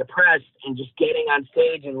out and depressed, and just getting on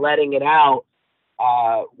stage and letting it out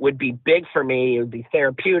would be big for me. It would be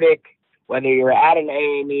therapeutic, whether you're at an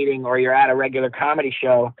AA meeting or you're at a regular comedy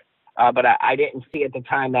show. But I didn't see at the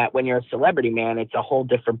time that when you're a celebrity, man, it's a whole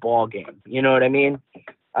different ball game. You know what I mean?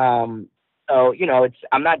 So, you know,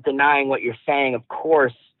 I'm not denying what you're saying. Of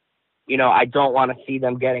course, you know, I don't want to see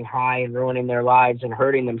them getting high and ruining their lives and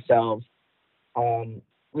hurting themselves.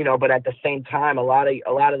 You know, but at the same time, a lot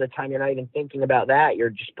of the time you're not even thinking about that. You're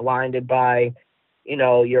just blinded by, you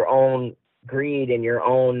know, your own greed and your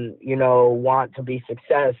own, you know, want to be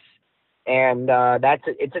success. And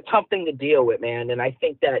it's a tough thing to deal with, man. And I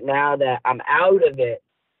think that now that I'm out of it,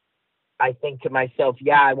 I think to myself,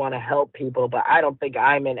 yeah, I want to help people, but I don't think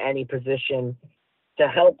I'm in any position to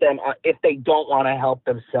help them if they don't want to help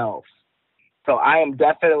themselves. So I am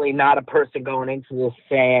definitely not a person going into this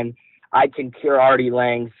saying I can cure Artie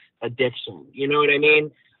Lange's addiction. You know what I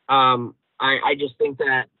mean? I just think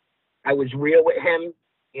that I was real with him.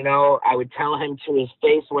 You know, I would tell him to his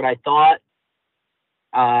face what I thought.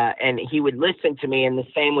 And he would listen to me, and the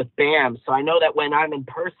same with Bam. So I know that when I'm in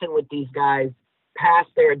person with these guys past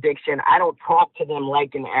their addiction, I don't talk to them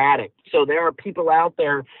like an addict. So there are people out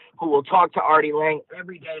there who will talk to Artie Lange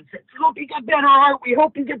every day and say, we hope you get better, Art. We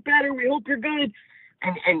hope you get better. We hope you're good.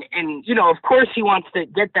 And you know, of course he wants to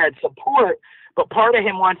get that support, but part of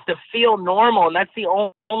him wants to feel normal. And that's the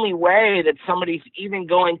only way that somebody's even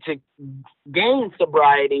going to gain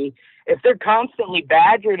sobriety. If they're constantly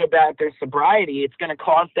badgered about their sobriety, it's going to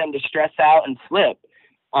cause them to stress out and slip.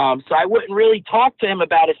 So I wouldn't really talk to him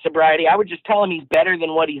about his sobriety. I would just tell him he's better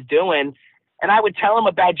than what he's doing. And I would tell him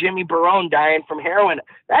about Jimmy Barone dying from heroin.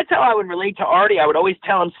 That's how I would relate to Artie. I would always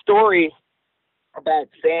tell him stories about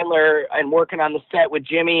Sandler and working on the set with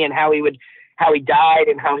Jimmy and how he died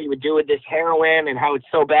and how he would do with this heroin and how it's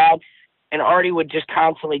so bad. And Artie would just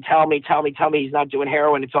constantly tell me he's not doing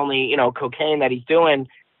heroin. It's only, you know, cocaine that he's doing.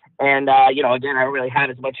 And, again, I don't really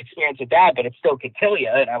have as much experience with that, but it still could kill you.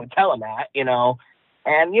 And I would tell him that, and,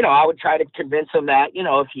 I would try to convince him that,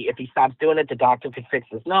 if he stops doing it, the doctor could fix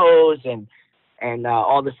his nose and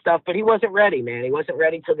all this stuff. But he wasn't ready, man. He wasn't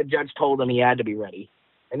ready till the judge told him he had to be ready.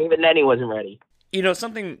 And even then he wasn't ready.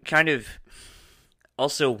 Something kind of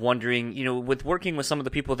also wondering, with working with some of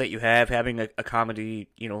the people that you have, having a comedy,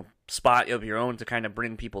 spot of your own to kind of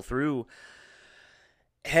bring people through,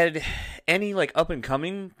 had any like up and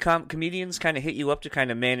coming comedians kind of hit you up to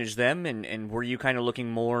kind of manage them, and were you kind of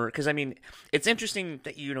looking more? Because I mean, it's interesting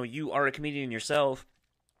that you are a comedian yourself,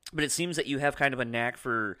 but it seems that you have kind of a knack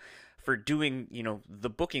for doing the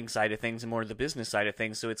booking side of things and more the business side of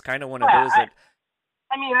things. So it's kind of one of those that.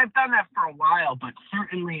 I mean, I've done that for a while, but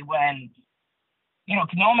certainly when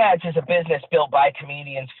Nomads is a business built by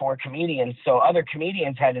comedians for comedians, so other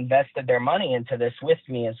comedians had invested their money into this with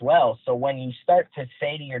me as well. So when you start to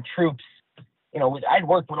say to your troops, I'd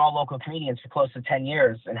worked with all local comedians for close to 10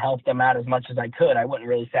 years and helped them out as much as I could. I wouldn't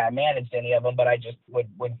really say I managed any of them, but I just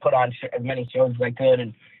would put on as many shows as I could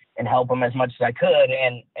and help them as much as I could.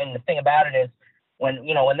 And the thing about it is, when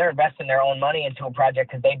they're investing their own money into a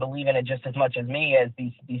project because they believe in it just as much as me, as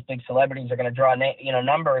these big celebrities are going to draw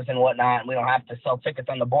numbers and whatnot, and we don't have to sell tickets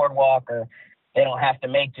on the boardwalk, or they don't have to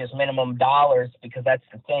make just minimum dollars, because that's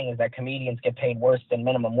the thing, is that comedians get paid worse than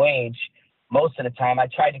minimum wage most of the time. I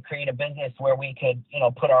tried to create a business where we could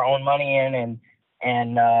put our own money in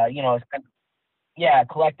and a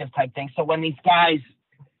collective type thing. So when these guys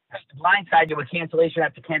blindside you with cancellation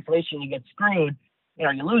after cancellation, you get screwed. You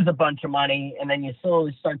lose a bunch of money, and then you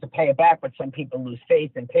slowly start to pay it back, but some people lose faith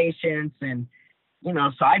and patience. And,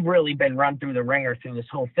 so I've really been run through the ringer through this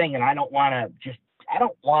whole thing, and I don't want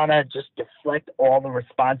to just deflect all the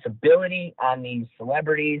responsibility on these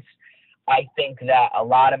celebrities. I think that a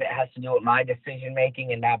lot of it has to do with my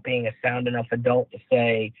decision-making and not being a sound enough adult to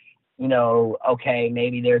say, okay,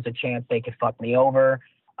 maybe there's a chance they could fuck me over.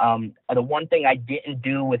 The one thing I didn't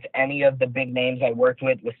do with any of the big names I worked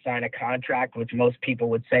with was sign a contract, which most people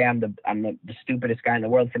would say I'm the stupidest guy in the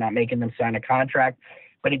world for not making them sign a contract.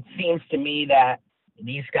 But it seems to me that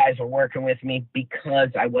these guys were working with me because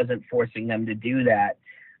I wasn't forcing them to do that.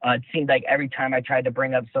 It seemed like every time I tried to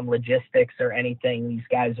bring up some logistics or anything, these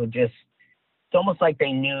guys would it's almost like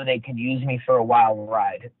they knew they could use me for a wild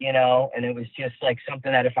ride, and it was just like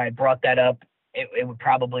something that if I had brought that up, it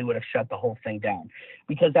would have shut the whole thing down,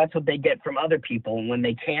 because that's what they get from other people. And when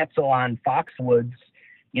they cancel on Foxwoods,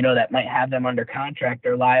 that might have them under contract,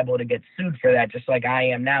 they're liable to get sued for that, just like I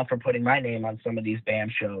am now for putting my name on some of these BAM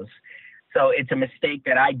shows. So it's a mistake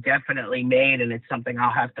that I definitely made, and it's something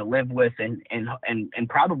I'll have to live with and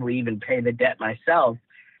probably even pay the debt myself.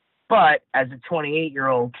 But as a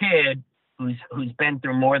 28-year-old kid who's been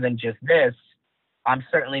through more than just this, I'm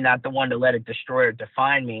certainly not the one to let it destroy or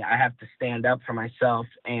define me. I have to stand up for myself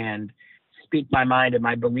and speak my mind and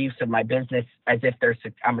my beliefs of my business as if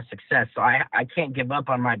I'm a success. So I can't give up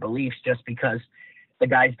on my beliefs just because the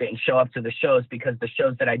guys didn't show up to the shows, because the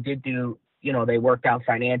shows that I did do, they worked out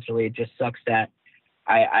financially. It just sucks that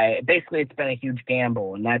I basically, it's been a huge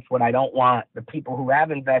gamble, and that's what I don't want the people who have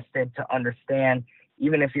invested to understand.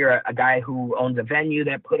 Even if you're a guy who owns a venue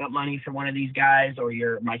that put up money for one of these guys, or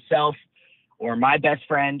you're myself, or my best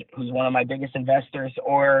friend, who's one of my biggest investors,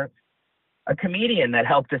 or a comedian that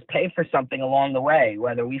helped us pay for something along the way,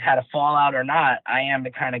 whether we've had a fallout or not, I am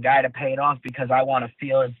the kind of guy to pay it off, because I want to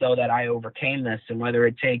feel as though that I overcame this. And whether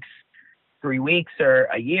it takes 3 weeks or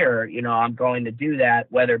a year, I'm going to do that,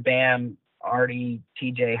 whether BAM, Artie,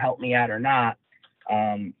 TJ help me out or not.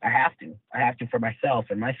 I have to for myself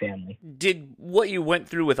and my family. Did what you went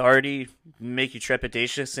through with Artie make you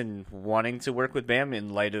trepidatious in wanting to work with BAM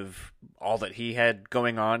in light of all that he had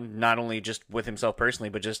going on, not only just with himself personally,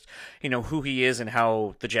 but just, who he is and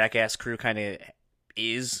how the Jackass crew kind of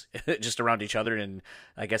is just around each other? And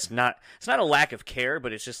I guess it's not a lack of care,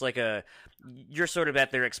 but it's just like you're sort of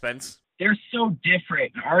at their expense. They're so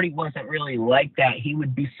different. Artie wasn't really like that. He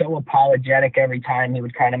would be so apologetic every time. He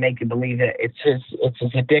would kind of make you believe that it's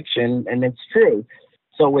his addiction, and it's true.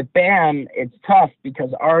 So with BAM, it's tough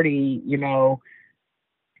because Artie,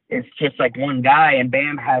 it's just like one guy, and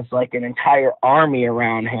BAM has like an entire army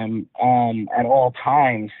around him at all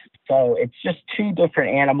times. So it's just two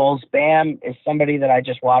different animals. BAM is somebody that I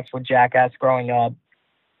just watched with Jackass growing up,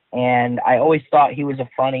 and I always thought he was a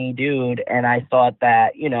funny dude, and I thought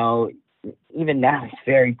that, even now he's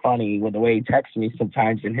very funny with the way he texts me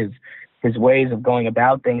sometimes, and his ways of going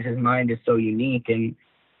about things. His mind is so unique, and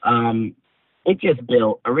it just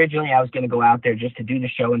built. Originally, I was going to go out there just to do the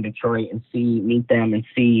show in Detroit and meet them and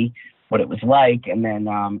see what it was like. And then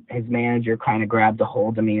his manager kind of grabbed a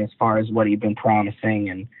hold of me as far as what he'd been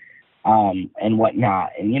promising. And and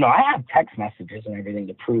whatnot. And, I have text messages and everything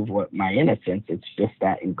to prove what my innocence. It's just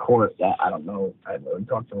that in court that I don't know. I would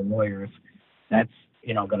talk to a lawyer if that's,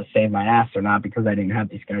 going to save my ass or not, because I didn't have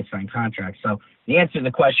these guys sign contracts. So the answer to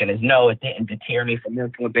the question is no, it didn't deter me from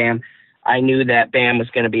working with Bam. I knew that Bam was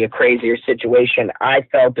going to be a crazier situation. I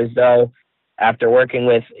felt as though after working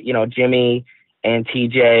with, Jimmy and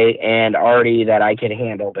TJ and Artie that I could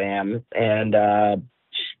handle Bam. And I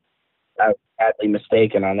was badly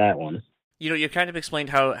mistaken on that one. You kind of explained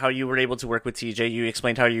how you were able to work with TJ. You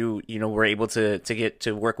explained how you were able to get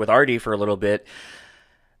to work with Artie for a little bit.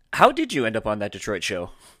 How did you end up on that Detroit show?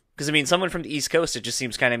 Because, someone from the East Coast, it just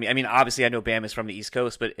seems kind of... obviously I know Bam is from the East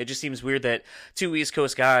Coast, but it just seems weird that two East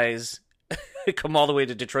Coast guys come all the way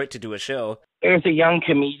to Detroit to do a show. There's a young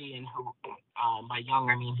comedian who,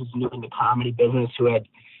 who's new in the comedy business, who had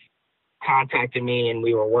contacted me, and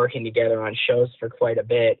we were working together on shows for quite a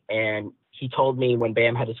bit. And he told me when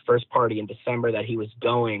Bam had his first party in December that he was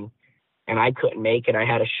going, and I couldn't make it. I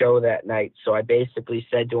had a show that night. So I basically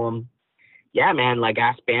said to him, yeah, man,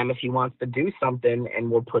 ask Bam if he wants to do something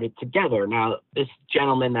and we'll put it together. Now, this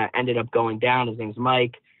gentleman that ended up going down, his name's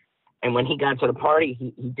Mike. And when he got to the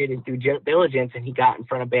party, he did his due diligence and he got in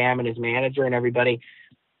front of Bam and his manager and everybody.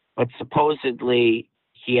 But supposedly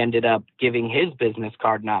he ended up giving his business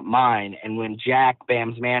card, not mine. And when Jack,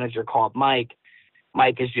 Bam's manager, called Mike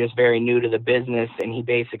is just very new to the business. And he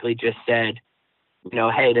basically just said,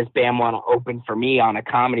 hey, does Bam want to open for me on a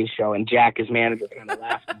comedy show? And Jack, his manager, kind of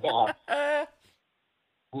laughed him off.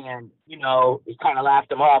 And, he kind of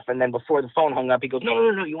laughed him off. And then before the phone hung up, he goes,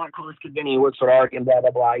 no, you want to call this kid Vinny? He works for Ark and blah,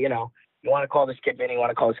 blah, blah. You want to call this kid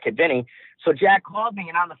Vinny? So Jack called me,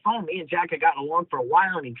 and on the phone, me and Jack had gotten along for a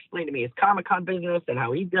while, and he explained to me his Comic-Con business and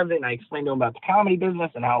how he does it. And I explained to him about the comedy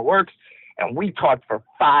business and how it works. And we talked for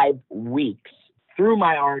 5 weeks through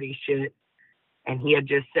my Artie shit. And he had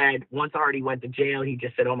just said, once Artie went to jail, he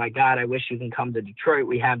just said, oh, my God, I wish you can come to Detroit.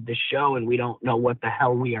 We have this show, and we don't know what the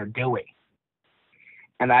hell we are doing.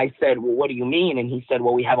 And I said, well, what do you mean? And he said,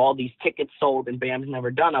 well, we have all these tickets sold, and Bam's never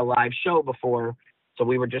done a live show before, so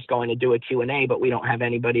we were just going to do a Q&A, but we don't have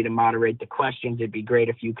anybody to moderate the questions. It'd be great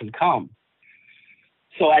if you can come.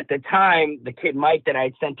 So at the time, the kid Mike that I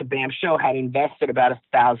had sent to Bam's show had invested about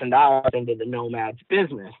 $1,000 into the Nomads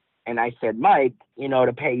business. And I said, Mike,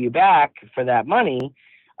 to pay you back for that money,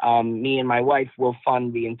 me and my wife will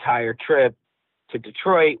fund the entire trip to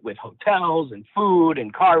Detroit with hotels and food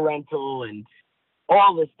and car rental and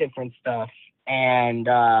all this different stuff. And,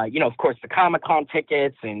 of course, the Comic-Con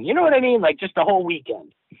tickets and you know what I mean? Just the whole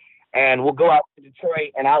weekend. And we'll go out to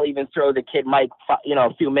Detroit, and I'll even throw the kid Mike,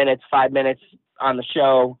 a few minutes, 5 minutes on the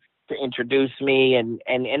show to introduce me. And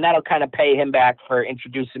that'll kind of pay him back for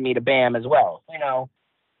introducing me to Bam as well,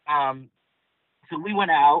 So we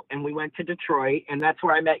went out and we went to Detroit, and that's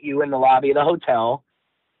where I met you in the lobby of the hotel.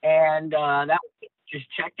 And that was just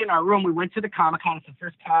checked in our room. We went to the Comic-Con. It's the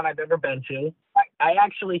first con I've ever been to. I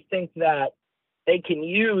actually think that they can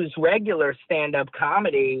use regular stand-up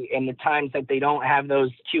comedy in the times that they don't have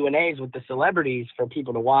those Q&As with the celebrities for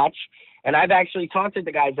people to watch. And I've actually talked to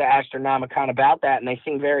the guys at Astronomicon about that, and they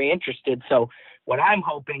seem very interested. So what I'm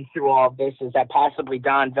hoping through all of this is that possibly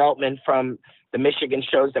Don Veltman from the Michigan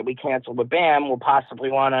shows that we canceled with Bam will possibly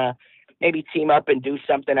want to maybe team up and do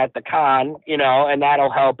something at the con, and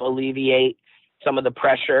that'll help alleviate some of the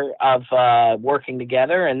pressure of working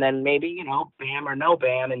together. And then maybe, Bam or no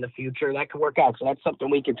Bam in the future, that could work out. So that's something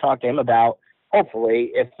we could talk to him about,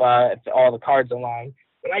 hopefully, if all the cards align.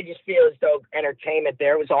 But I just feel as though entertainment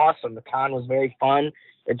there was awesome. The con was very fun.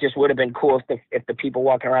 It just would have been cool if the people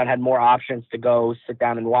walking around had more options to go sit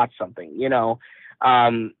down and watch something,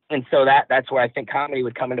 and so that's where I think comedy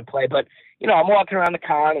would come into play. But, I'm walking around the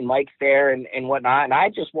con and Mike's there and whatnot. And I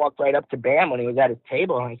just walked right up to Bam when he was at his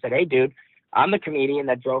table. And I said, hey, dude, I'm the comedian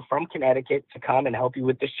that drove from Connecticut to come and help you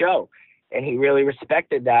with the show. And he really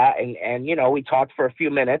respected that. And we talked for a few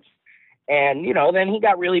minutes. And, then he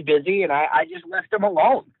got really busy and I just left him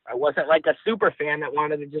alone. I wasn't like a super fan that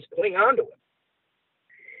wanted to just cling on to him.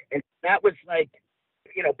 And that was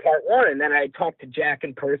part one. And then I talked to Jack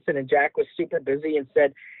in person, and Jack was super busy and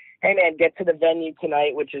said, hey, man, get to the venue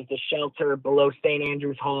tonight, which is the Shelter below St.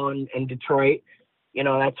 Andrews Hall in Detroit.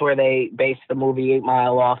 That's where they based the movie 8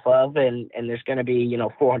 Mile off of. And there's going to be,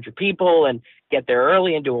 400 people, and get there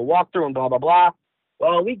early and do a walkthrough and blah, blah, blah.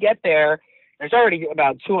 Well, we get there. There's already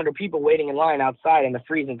about 200 people waiting in line outside in the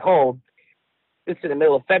freezing cold. This is in the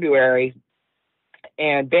middle of February.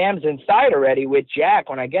 And Bam's inside already with Jack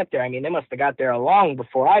when I get there. They must have got there long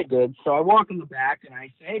before I did. So I walk in the back and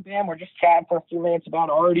I say, hey, Bam, we're just chatting for a few minutes about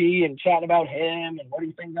Artie and chatting about him and what do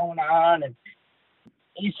you think going on? And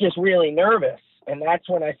he's just really nervous. And that's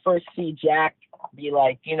when I first see Jack be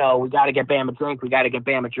like, you know, we got to get Bam a drink. We got to get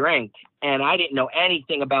Bam a drink. And I didn't know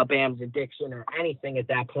anything about Bam's addiction or anything at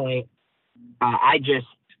that point. I just,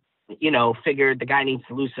 you know, figured the guy needs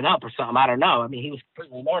to loosen up or something. I don't know. I mean, he was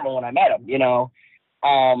completely normal when I met him, you know.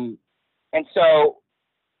 And so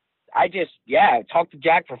I just, talked to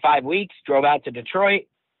Jack for 5 weeks, drove out to Detroit,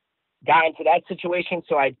 got into that situation.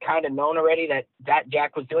 So I'd kind of known already that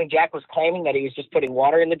Jack was doing. Jack was claiming that he was just putting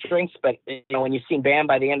water in the drinks, but you know, when you seen Bam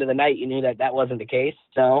by the end of the night, you knew that wasn't the case.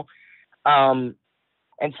 So, and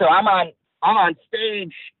so I'm on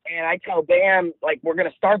stage and I tell Bam, like, we're going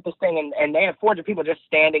to start this thing. And they have 400 people just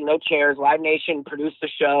standing, no chairs. Live Nation produced the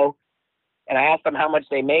show. And I asked them how much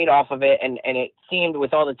they made off of it. And it seemed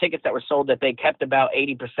with all the tickets that were sold that they kept about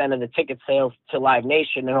 80% of the ticket sales to Live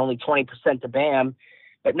Nation and only 20% to Bam.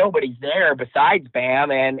 But nobody's there besides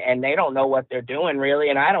Bam, and they don't know what they're doing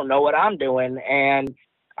really, and I don't know what I'm doing. And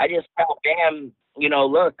I just tell Bam, you know,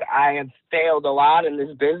 look, I have failed a lot in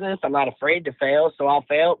this business. I'm not afraid to fail, so I'll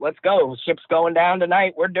fail. Let's go. Ship's going down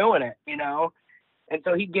tonight. We're doing it, you know. And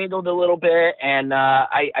so he giggled a little bit, and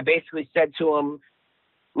I basically said to him,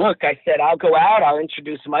 look, I said, I'll go out. I'll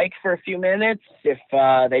introduce Mike for a few minutes. If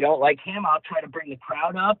they don't like him, I'll try to bring the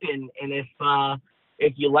crowd up, and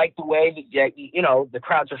if you like the way that, you know, the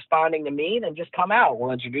crowd's responding to me, then just come out.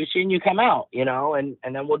 We'll introduce you and you come out, you know, and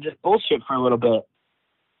then we'll just bullshit for a little bit.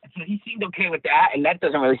 So he seemed okay with that, and that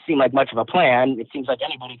doesn't really seem like much of a plan. It seems like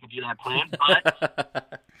anybody could do that plan,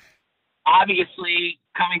 but obviously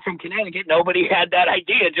coming from Connecticut, nobody had that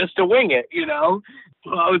idea just to wing it, you know.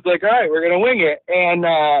 So I was like, all right, we're going to wing it. And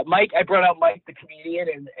Mike, I brought up Mike the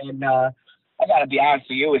comedian, and I got to be honest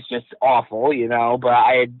with you, it's just awful, you know, but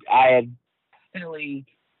I had really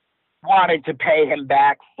wanted to pay him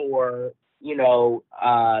back for, you know,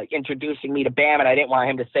 introducing me to Bam, and I didn't want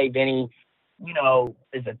him to say Vinny, you know,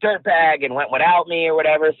 is a dirtbag and went without me or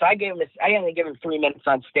whatever. So I only gave him 3 minutes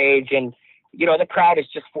on stage, and, you know, the crowd is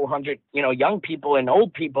just 400, you know, young people and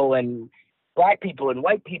old people and black people and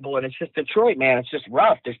white people, and it's just Detroit, man. It's just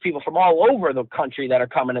rough. There's people from all over the country that are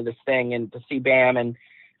coming to this thing and to see Bam, and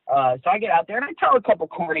so I get out there and I tell a couple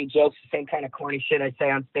corny jokes, the same kind of corny shit I say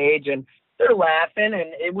on stage, and they're laughing,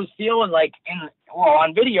 and it was feeling like,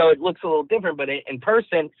 on video it looks a little different, but in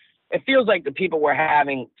person it feels like the people were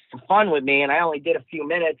having some fun with me. And I only did a few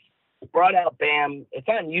minutes, brought out Bam. It's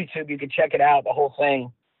on YouTube, you can check it out, the whole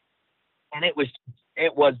thing. And it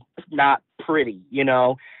was not pretty, you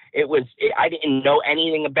know. I didn't know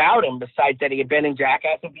anything about him besides that he had been in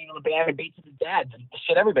Jackass and being with Bam and Beats of his dad, the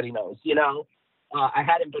shit everybody knows, you know. I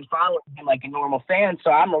hadn't been following him like a normal fan,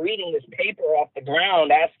 so I'm reading this paper off the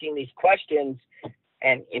ground, asking these questions,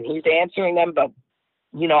 and he's answering them. But,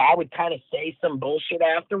 you know, I would kind of say some bullshit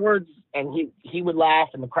afterwards, and he would laugh,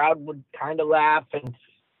 and the crowd would kind of laugh,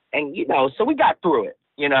 and you know, so we got through it,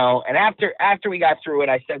 you know. And after we got through it,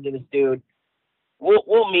 I said to this dude,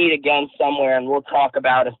 we'll meet again somewhere, and we'll talk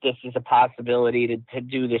about if this is a possibility to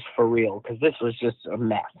do this for real, because this was just a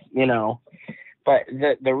mess, you know. But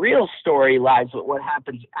the real story lies with what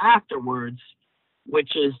happens afterwards,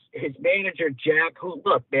 which is his manager, Jack, who,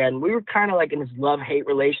 look, man, we were kind of like in this love-hate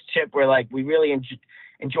relationship where, like, we really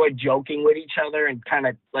enjoyed joking with each other and kind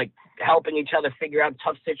of, like, helping each other figure out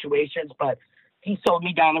tough situations. But he sold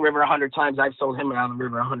me down the river 100 times. I've sold him down the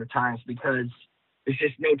river 100 times because there's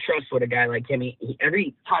just no trust with a guy like him.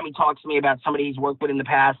 Every time he talks to me about somebody he's worked with in the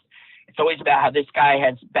past, it's always about how this guy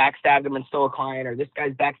has backstabbed him and stole a client, or this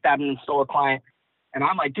guy's backstabbed him and stole a client. And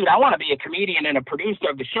I'm like, dude, I want to be a comedian and a producer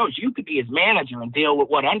of the shows. You could be his manager and deal with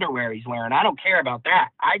what underwear he's wearing. I don't care about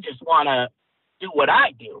that. I just want to do what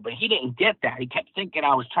I do. But he didn't get that. He kept thinking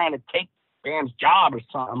I was trying to take Bam's job or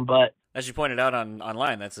something. But as you pointed out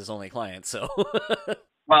online, that's his only client. So,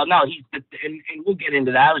 well, no, and we'll get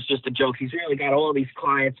into that. It was just a joke. He's really got all these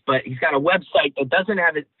clients, but he's got a website that doesn't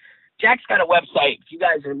have it. Jack's got a website. If you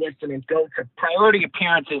guys are listening, go to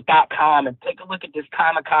PriorityAppearances.com and take a look at this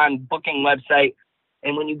Comic-Con booking website.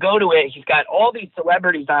 And when you go to it, he's got all these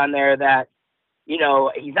celebrities on there that, you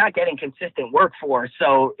know, he's not getting consistent work for.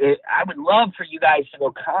 So I would love for you guys to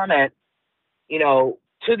go comment, you know,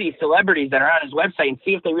 to these celebrities that are on his website and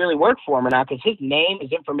see if they really work for him or not, because his name,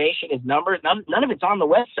 his information, his numbers, none of it's on the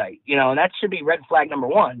website, you know, and that should be red flag number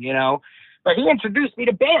one, you know. But he introduced me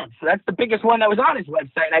to Bam, so that's the biggest one that was on his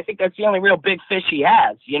website, and I think that's the only real big fish he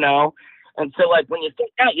has, you know. And so, like, when you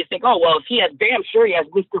think that, you think, oh, well, if he has Bam, sure, he has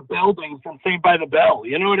Mr. Belding from Saved by the Bell.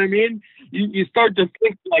 You know what I mean? You start to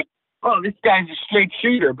think, like, oh, this guy's a straight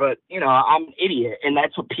shooter. But, you know, I'm an idiot. And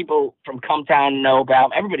that's what people from Cumtown know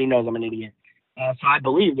about. Everybody knows I'm an idiot. So I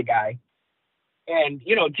believe the guy. And,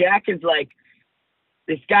 you know, Jack is, like,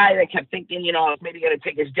 this guy that kept thinking, you know, I was maybe going to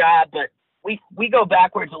take his job. But we go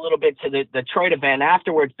backwards a little bit to the Detroit event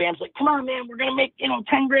afterwards. Bam's like, come on, man, we're going to make,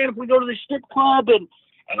 $10,000 if we go to the strip club and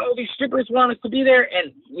all these strippers want us to be there.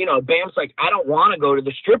 And, Bam's like, I don't want to go to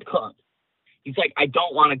the strip club. He's like, I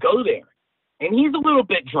don't want to go there. And he's a little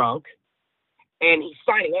bit drunk. And he's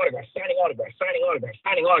signing autographs.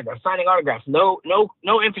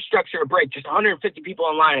 No infrastructure or break. Just 150 people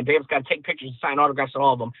online, and Bam's got to take pictures and sign autographs on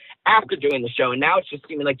all of them after doing the show. And now it's just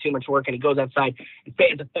seeming like too much work. And he goes outside, and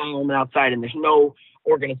fans are following him outside, and there's no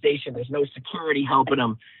organization, there's no security helping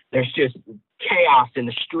him. There's just chaos in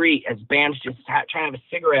the street as Bam's just trying to have a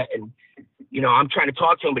cigarette. And I'm trying to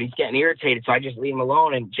talk to him, but he's getting irritated, so I just leave him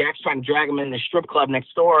alone. And Jack's trying to drag him in the strip club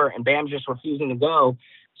next door, and Bam's just refusing to go.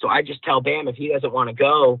 So I just tell Bam if he doesn't want to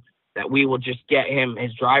go, that we will just get him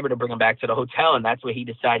his driver to bring him back to the hotel, and that's what he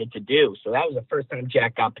decided to do. So that was the first time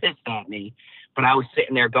Jack got pissed at me. But I was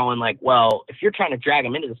sitting there going like, well, if you're trying to drag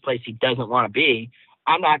him into this place he doesn't want to be,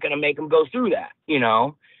 I'm not going to make him go through that,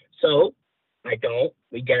 So I don't.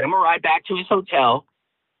 We get him a ride back to his hotel.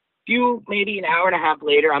 Maybe an hour and a half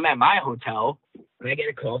later, I'm at my hotel, and I get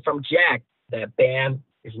a call from Jack that Bam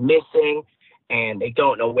is missing, and they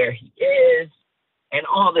don't know where he is, and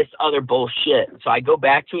all this other bullshit. So I go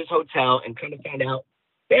back to his hotel and kind of find out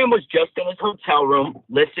Bam was just in his hotel room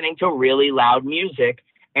listening to really loud music,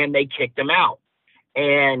 and they kicked him out.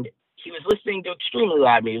 And he was listening to extremely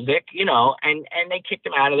loud music, and they kicked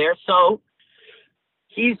him out of there. So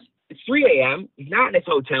it's 3 a.m. He's not in his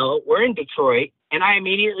hotel. We're in Detroit. And I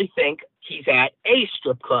immediately think he's at a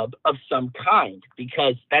strip club of some kind,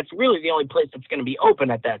 because that's really the only place that's going to be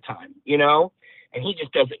open at that time, And he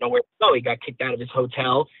just doesn't know where to go. He got kicked out of his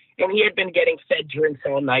hotel, and he had been getting fed drinks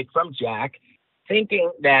all night from Jack,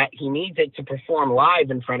 thinking that he needs it to perform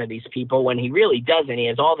live in front of these people when he really doesn't. He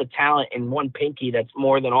has all the talent in one pinky that's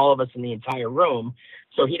more than all of us in the entire room.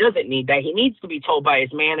 So he doesn't need that. He needs to be told by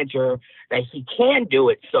his manager that he can do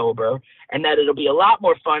it sober, and that it'll be a lot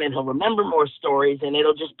more fun, and he'll remember more stories, and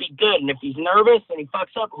it'll just be good. And if he's nervous and he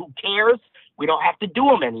fucks up, who cares? We don't have to do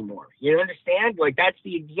him anymore. You understand? Like, that's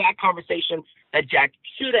the exact conversation that Jack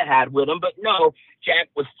should have had with him. But no, Jack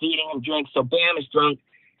was feeding him drinks. So Bam is drunk.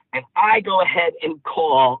 And I go ahead and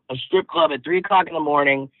call a strip club at 3 o'clock in the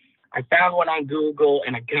morning. I found one on Google,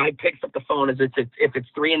 and a guy picks up the phone as if it's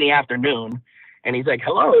 3 in the afternoon. And he's like,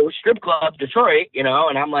 hello, strip club, Detroit,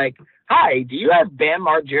 And I'm like, hi, do you have Bam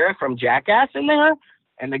Margera from Jackass in there?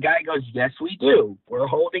 And the guy goes, yes, we do. We're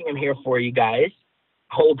holding him here for you guys.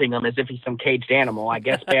 Holding him as if he's some caged animal. I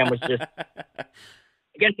guess Bam was just, at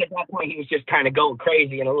that point he was just kind of going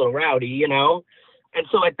crazy and a little rowdy, And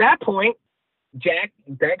so at that point, Jack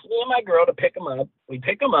begs me and my girl to pick him up. We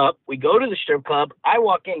pick him up. We go to the strip club. I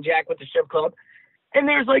walk in, Jack, with the strip club, and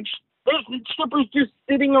there's strippers just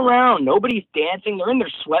sitting around. Nobody's dancing. They're in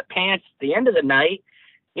their sweatpants. At the end of the night,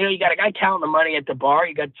 you got a guy counting the money at the bar.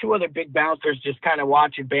 You got 2 other big bouncers just kind of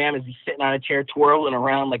watching Bam as he's sitting on a chair twirling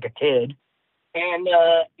around like a kid. And,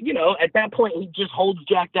 at that point, he just holds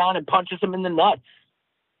Jack down and punches him in the nuts.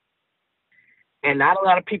 And not a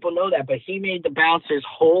lot of people know that, but he made the bouncers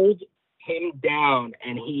hold him down,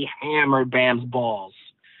 and he hammered Bam's balls.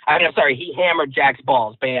 He hammered Jack's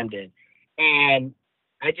balls, Bam did. And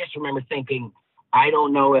I just remember thinking, I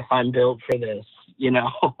don't know if I'm built for this,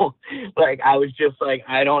 Like, I was just like,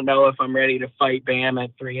 I don't know if I'm ready to fight Bam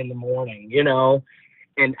at 3 in the morning,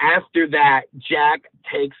 And after that, Jack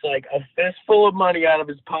takes like a fistful of money out of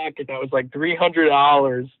his pocket that was like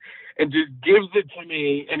 $300 and just gives it to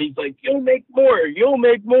me. And he's like, you'll make more,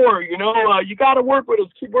 you got to work with us,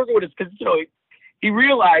 keep working with us. Because, he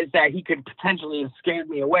realized that he could potentially have scared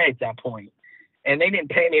me away at that point. And they didn't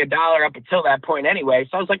pay me $1 up until that point anyway.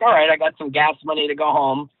 So I was like, all right, I got some gas money to go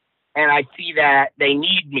home. And I see that they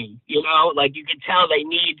need me, like you can tell they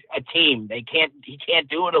need a team. He can't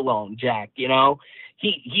do it alone, Jack,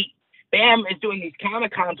 Bam is doing these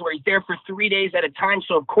Comic-Cons where he's there for 3 days at a time.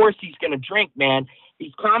 So of course he's going to drink, man.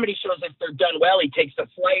 These comedy shows, if they're done well, he takes the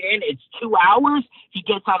flight in. It's 2 hours. He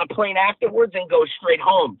gets on a plane afterwards and goes straight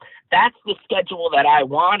home. That's the schedule that I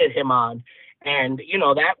wanted him on. And,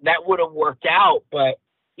 that would have worked out. But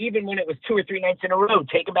even when it was 2 or 3 nights in a row,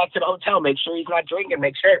 take him back to the hotel, make sure he's not drinking,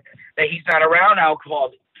 make sure that he's not around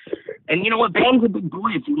alcohol. And you know what? Bam's a big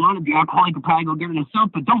boy. If he wanted the alcohol, he could probably go get it himself,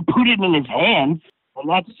 but don't put it in his hands. And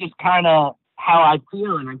that's just kind of how I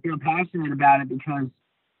feel, and I feel passionate about it because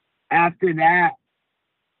after that,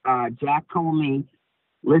 Jack told me,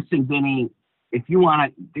 listen, Vinny, if you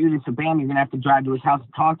want to do this with Bam, you're going to have to drive to his house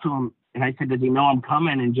and talk to him. And I said, does he know I'm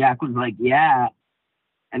coming? And Jack was like, yeah.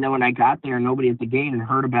 And then when I got there, nobody at the gate had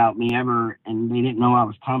heard about me ever, and they didn't know I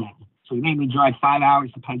was coming. So he made me drive 5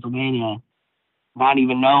 hours to Pennsylvania, not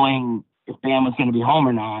even knowing if Bam was going to be home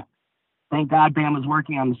or not. thank God Bam was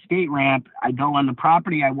working on the skate ramp. I go on the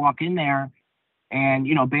property, I walk in there, and,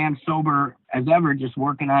 you know, Bam's sober as ever, just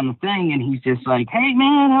working on the thing, and he's just like, hey,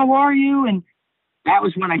 man, how are you? And that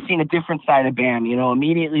was when I seen a different side of Bam. You know,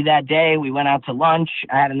 immediately that day, we went out to lunch.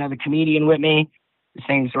 I had another comedian with me. His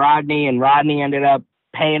name's Rodney, and Rodney ended up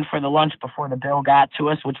paying for the lunch before the bill got to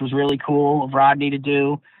us, which was really cool of Rodney to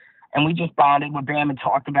do. And we just bonded with Bam and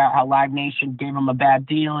talked about how Live Nation gave him a bad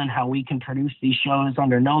deal and how we can produce these shows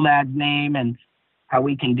under Nomad's name and how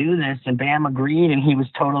we can do this. And Bam agreed, and he was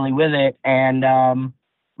totally with it. And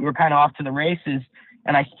we were kind of off to the races.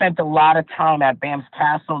 And I spent a lot of time at Bam's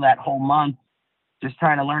castle that whole month just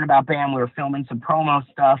trying to learn about Bam. We were filming some promo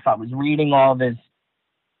stuff. I was reading all of his,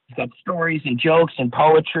 he's got stories and jokes and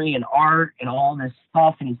poetry and art and all this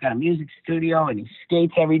stuff. And he's got a music studio and he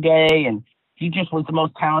skates every day. And he just was the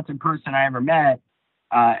most talented person I ever met.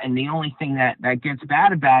 And the only thing that gets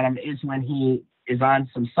bad about him is when he is on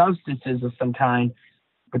some substances of some kind.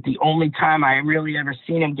 But the only time I really ever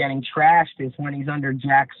seen him getting trashed is when he's under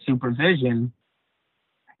Jack's supervision.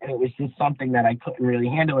 And it was just something that I couldn't really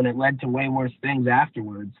handle, and it led to way worse things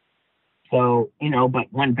afterwards. So, you know, but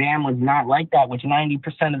when Bam was not like that, which 90%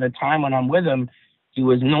 of the time when I'm with him, he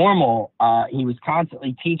was normal. He was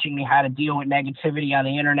constantly teaching me how to deal with negativity on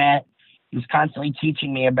the internet. He was constantly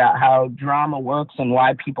teaching me about how drama works and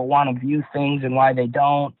why people want to view things and why they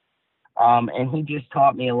don't. And he just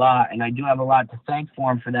taught me a lot, and I do have a lot to thank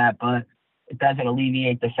for him for that, but it doesn't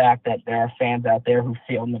alleviate the fact that there are fans out there who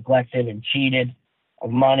feel neglected and cheated of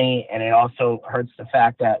money, and it also hurts the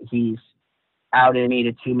fact that he's outed me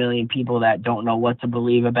to 2 million people that don't know what to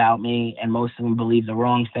believe about me, and most of them believe the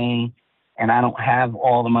wrong thing, and I don't have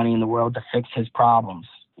all the money in the world to fix his problems,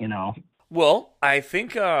 you know? Well, I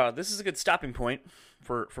think this is a good stopping point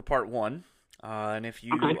for part one, and if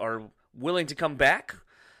you are willing to come back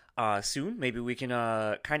soon, maybe we can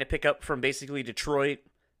kind of pick up from basically Detroit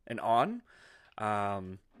and on.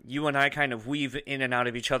 You and I kind of weave in and out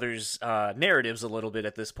of each other's narratives a little bit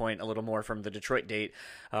at this point, a little more from the Detroit date.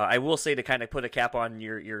 I will say, to kind of put a cap on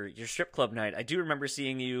your strip club night, I do remember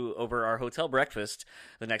seeing you over our hotel breakfast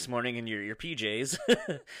the next morning in your PJs.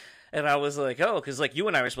 And I was like, oh, because like you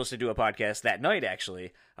and I were supposed to do a podcast that night,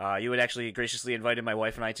 actually. You had actually graciously invited my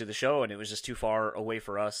wife and I to the show, and it was just too far away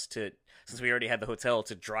for us to, since we already had the hotel,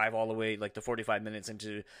 to drive all the way like the 45 minutes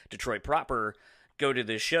into Detroit proper, go to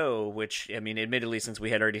this show, which, I mean, admittedly, since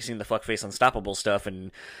we had already seen the Fuckface Unstoppable stuff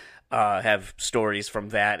and have stories from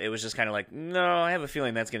that, it was just kind of like, no, I have a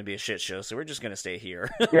feeling that's going to be a shit show, so we're just going to stay here.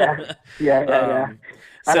 Yeah.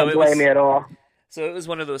 I don't blame you at all. So it was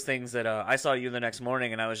one of those things that I saw you the next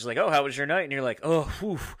morning, and I was just like, oh, how was your night? And you're like, oh,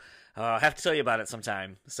 whew, I have to tell you about it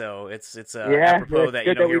sometime. So it's apropos that,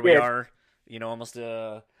 you know, here we are, you know, almost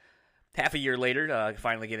half a year later,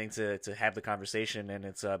 finally getting to have the conversation, and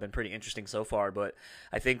it's been pretty interesting so far. But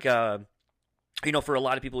I think, you know, for a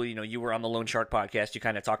lot of people, you know, you were on the Lone Shark podcast, you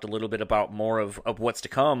kind of talked a little bit about more of what's to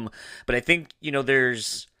come. But I think, you know,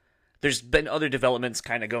 there's been other developments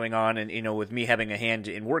kind of going on, and, you know, with me having a hand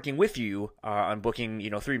in working with you on booking, you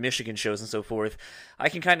know, 3 Michigan shows and so forth, I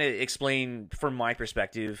can kind of explain from my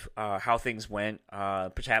perspective how things went.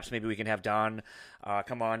 Perhaps maybe we can have Don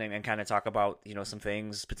come on and kind of talk about, you know, some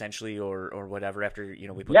things potentially or whatever after, you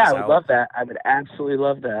know, we put this out. Yeah, I would love that. I would absolutely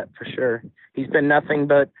love that for sure. He's been nothing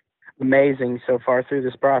but amazing so far through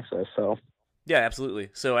this process, so. Yeah, absolutely.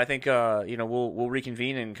 So I think, you know, we'll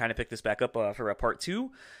reconvene and kind of pick this back up for a part 2.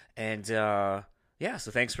 And, yeah,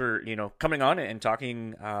 so thanks for, you know, coming on and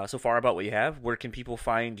talking so far about what you have. Where can people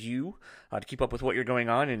find you to keep up with what you're going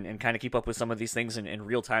on and kind of keep up with some of these things in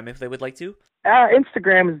real time if they would like to?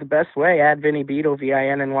 Instagram is the best way. Vinny Beadle,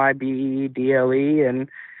 VINNYBEDLE, and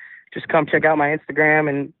just come check out my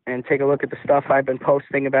Instagram and take a look at the stuff I've been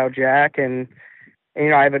posting about Jack. And you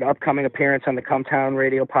know, I have an upcoming appearance on the Come Town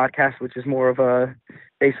Radio podcast, which is more of a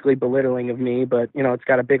basically belittling of me, but, you know, it's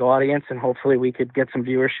got a big audience, and hopefully we could get some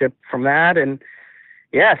viewership from that. And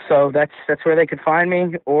yeah, so that's where they could find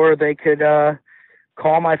me, or they could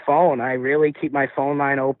call my phone. I really keep my phone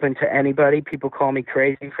line open to anybody. People call me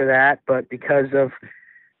crazy for that, but because of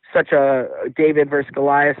such a David versus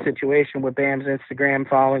Goliath situation with Bam's Instagram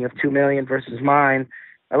following of 2 million versus mine,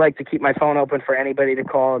 I like to keep my phone open for anybody to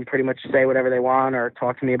call and pretty much say whatever they want or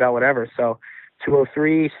talk to me about whatever. So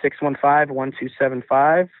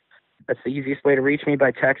 203-615-1275. That's the easiest way to reach me,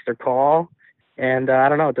 by text or call. And I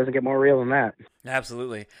don't know, it doesn't get more real than that.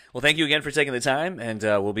 Absolutely. Well, thank you again for taking the time, and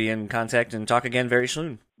we'll be in contact and talk again very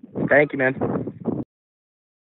soon. Thank you, man.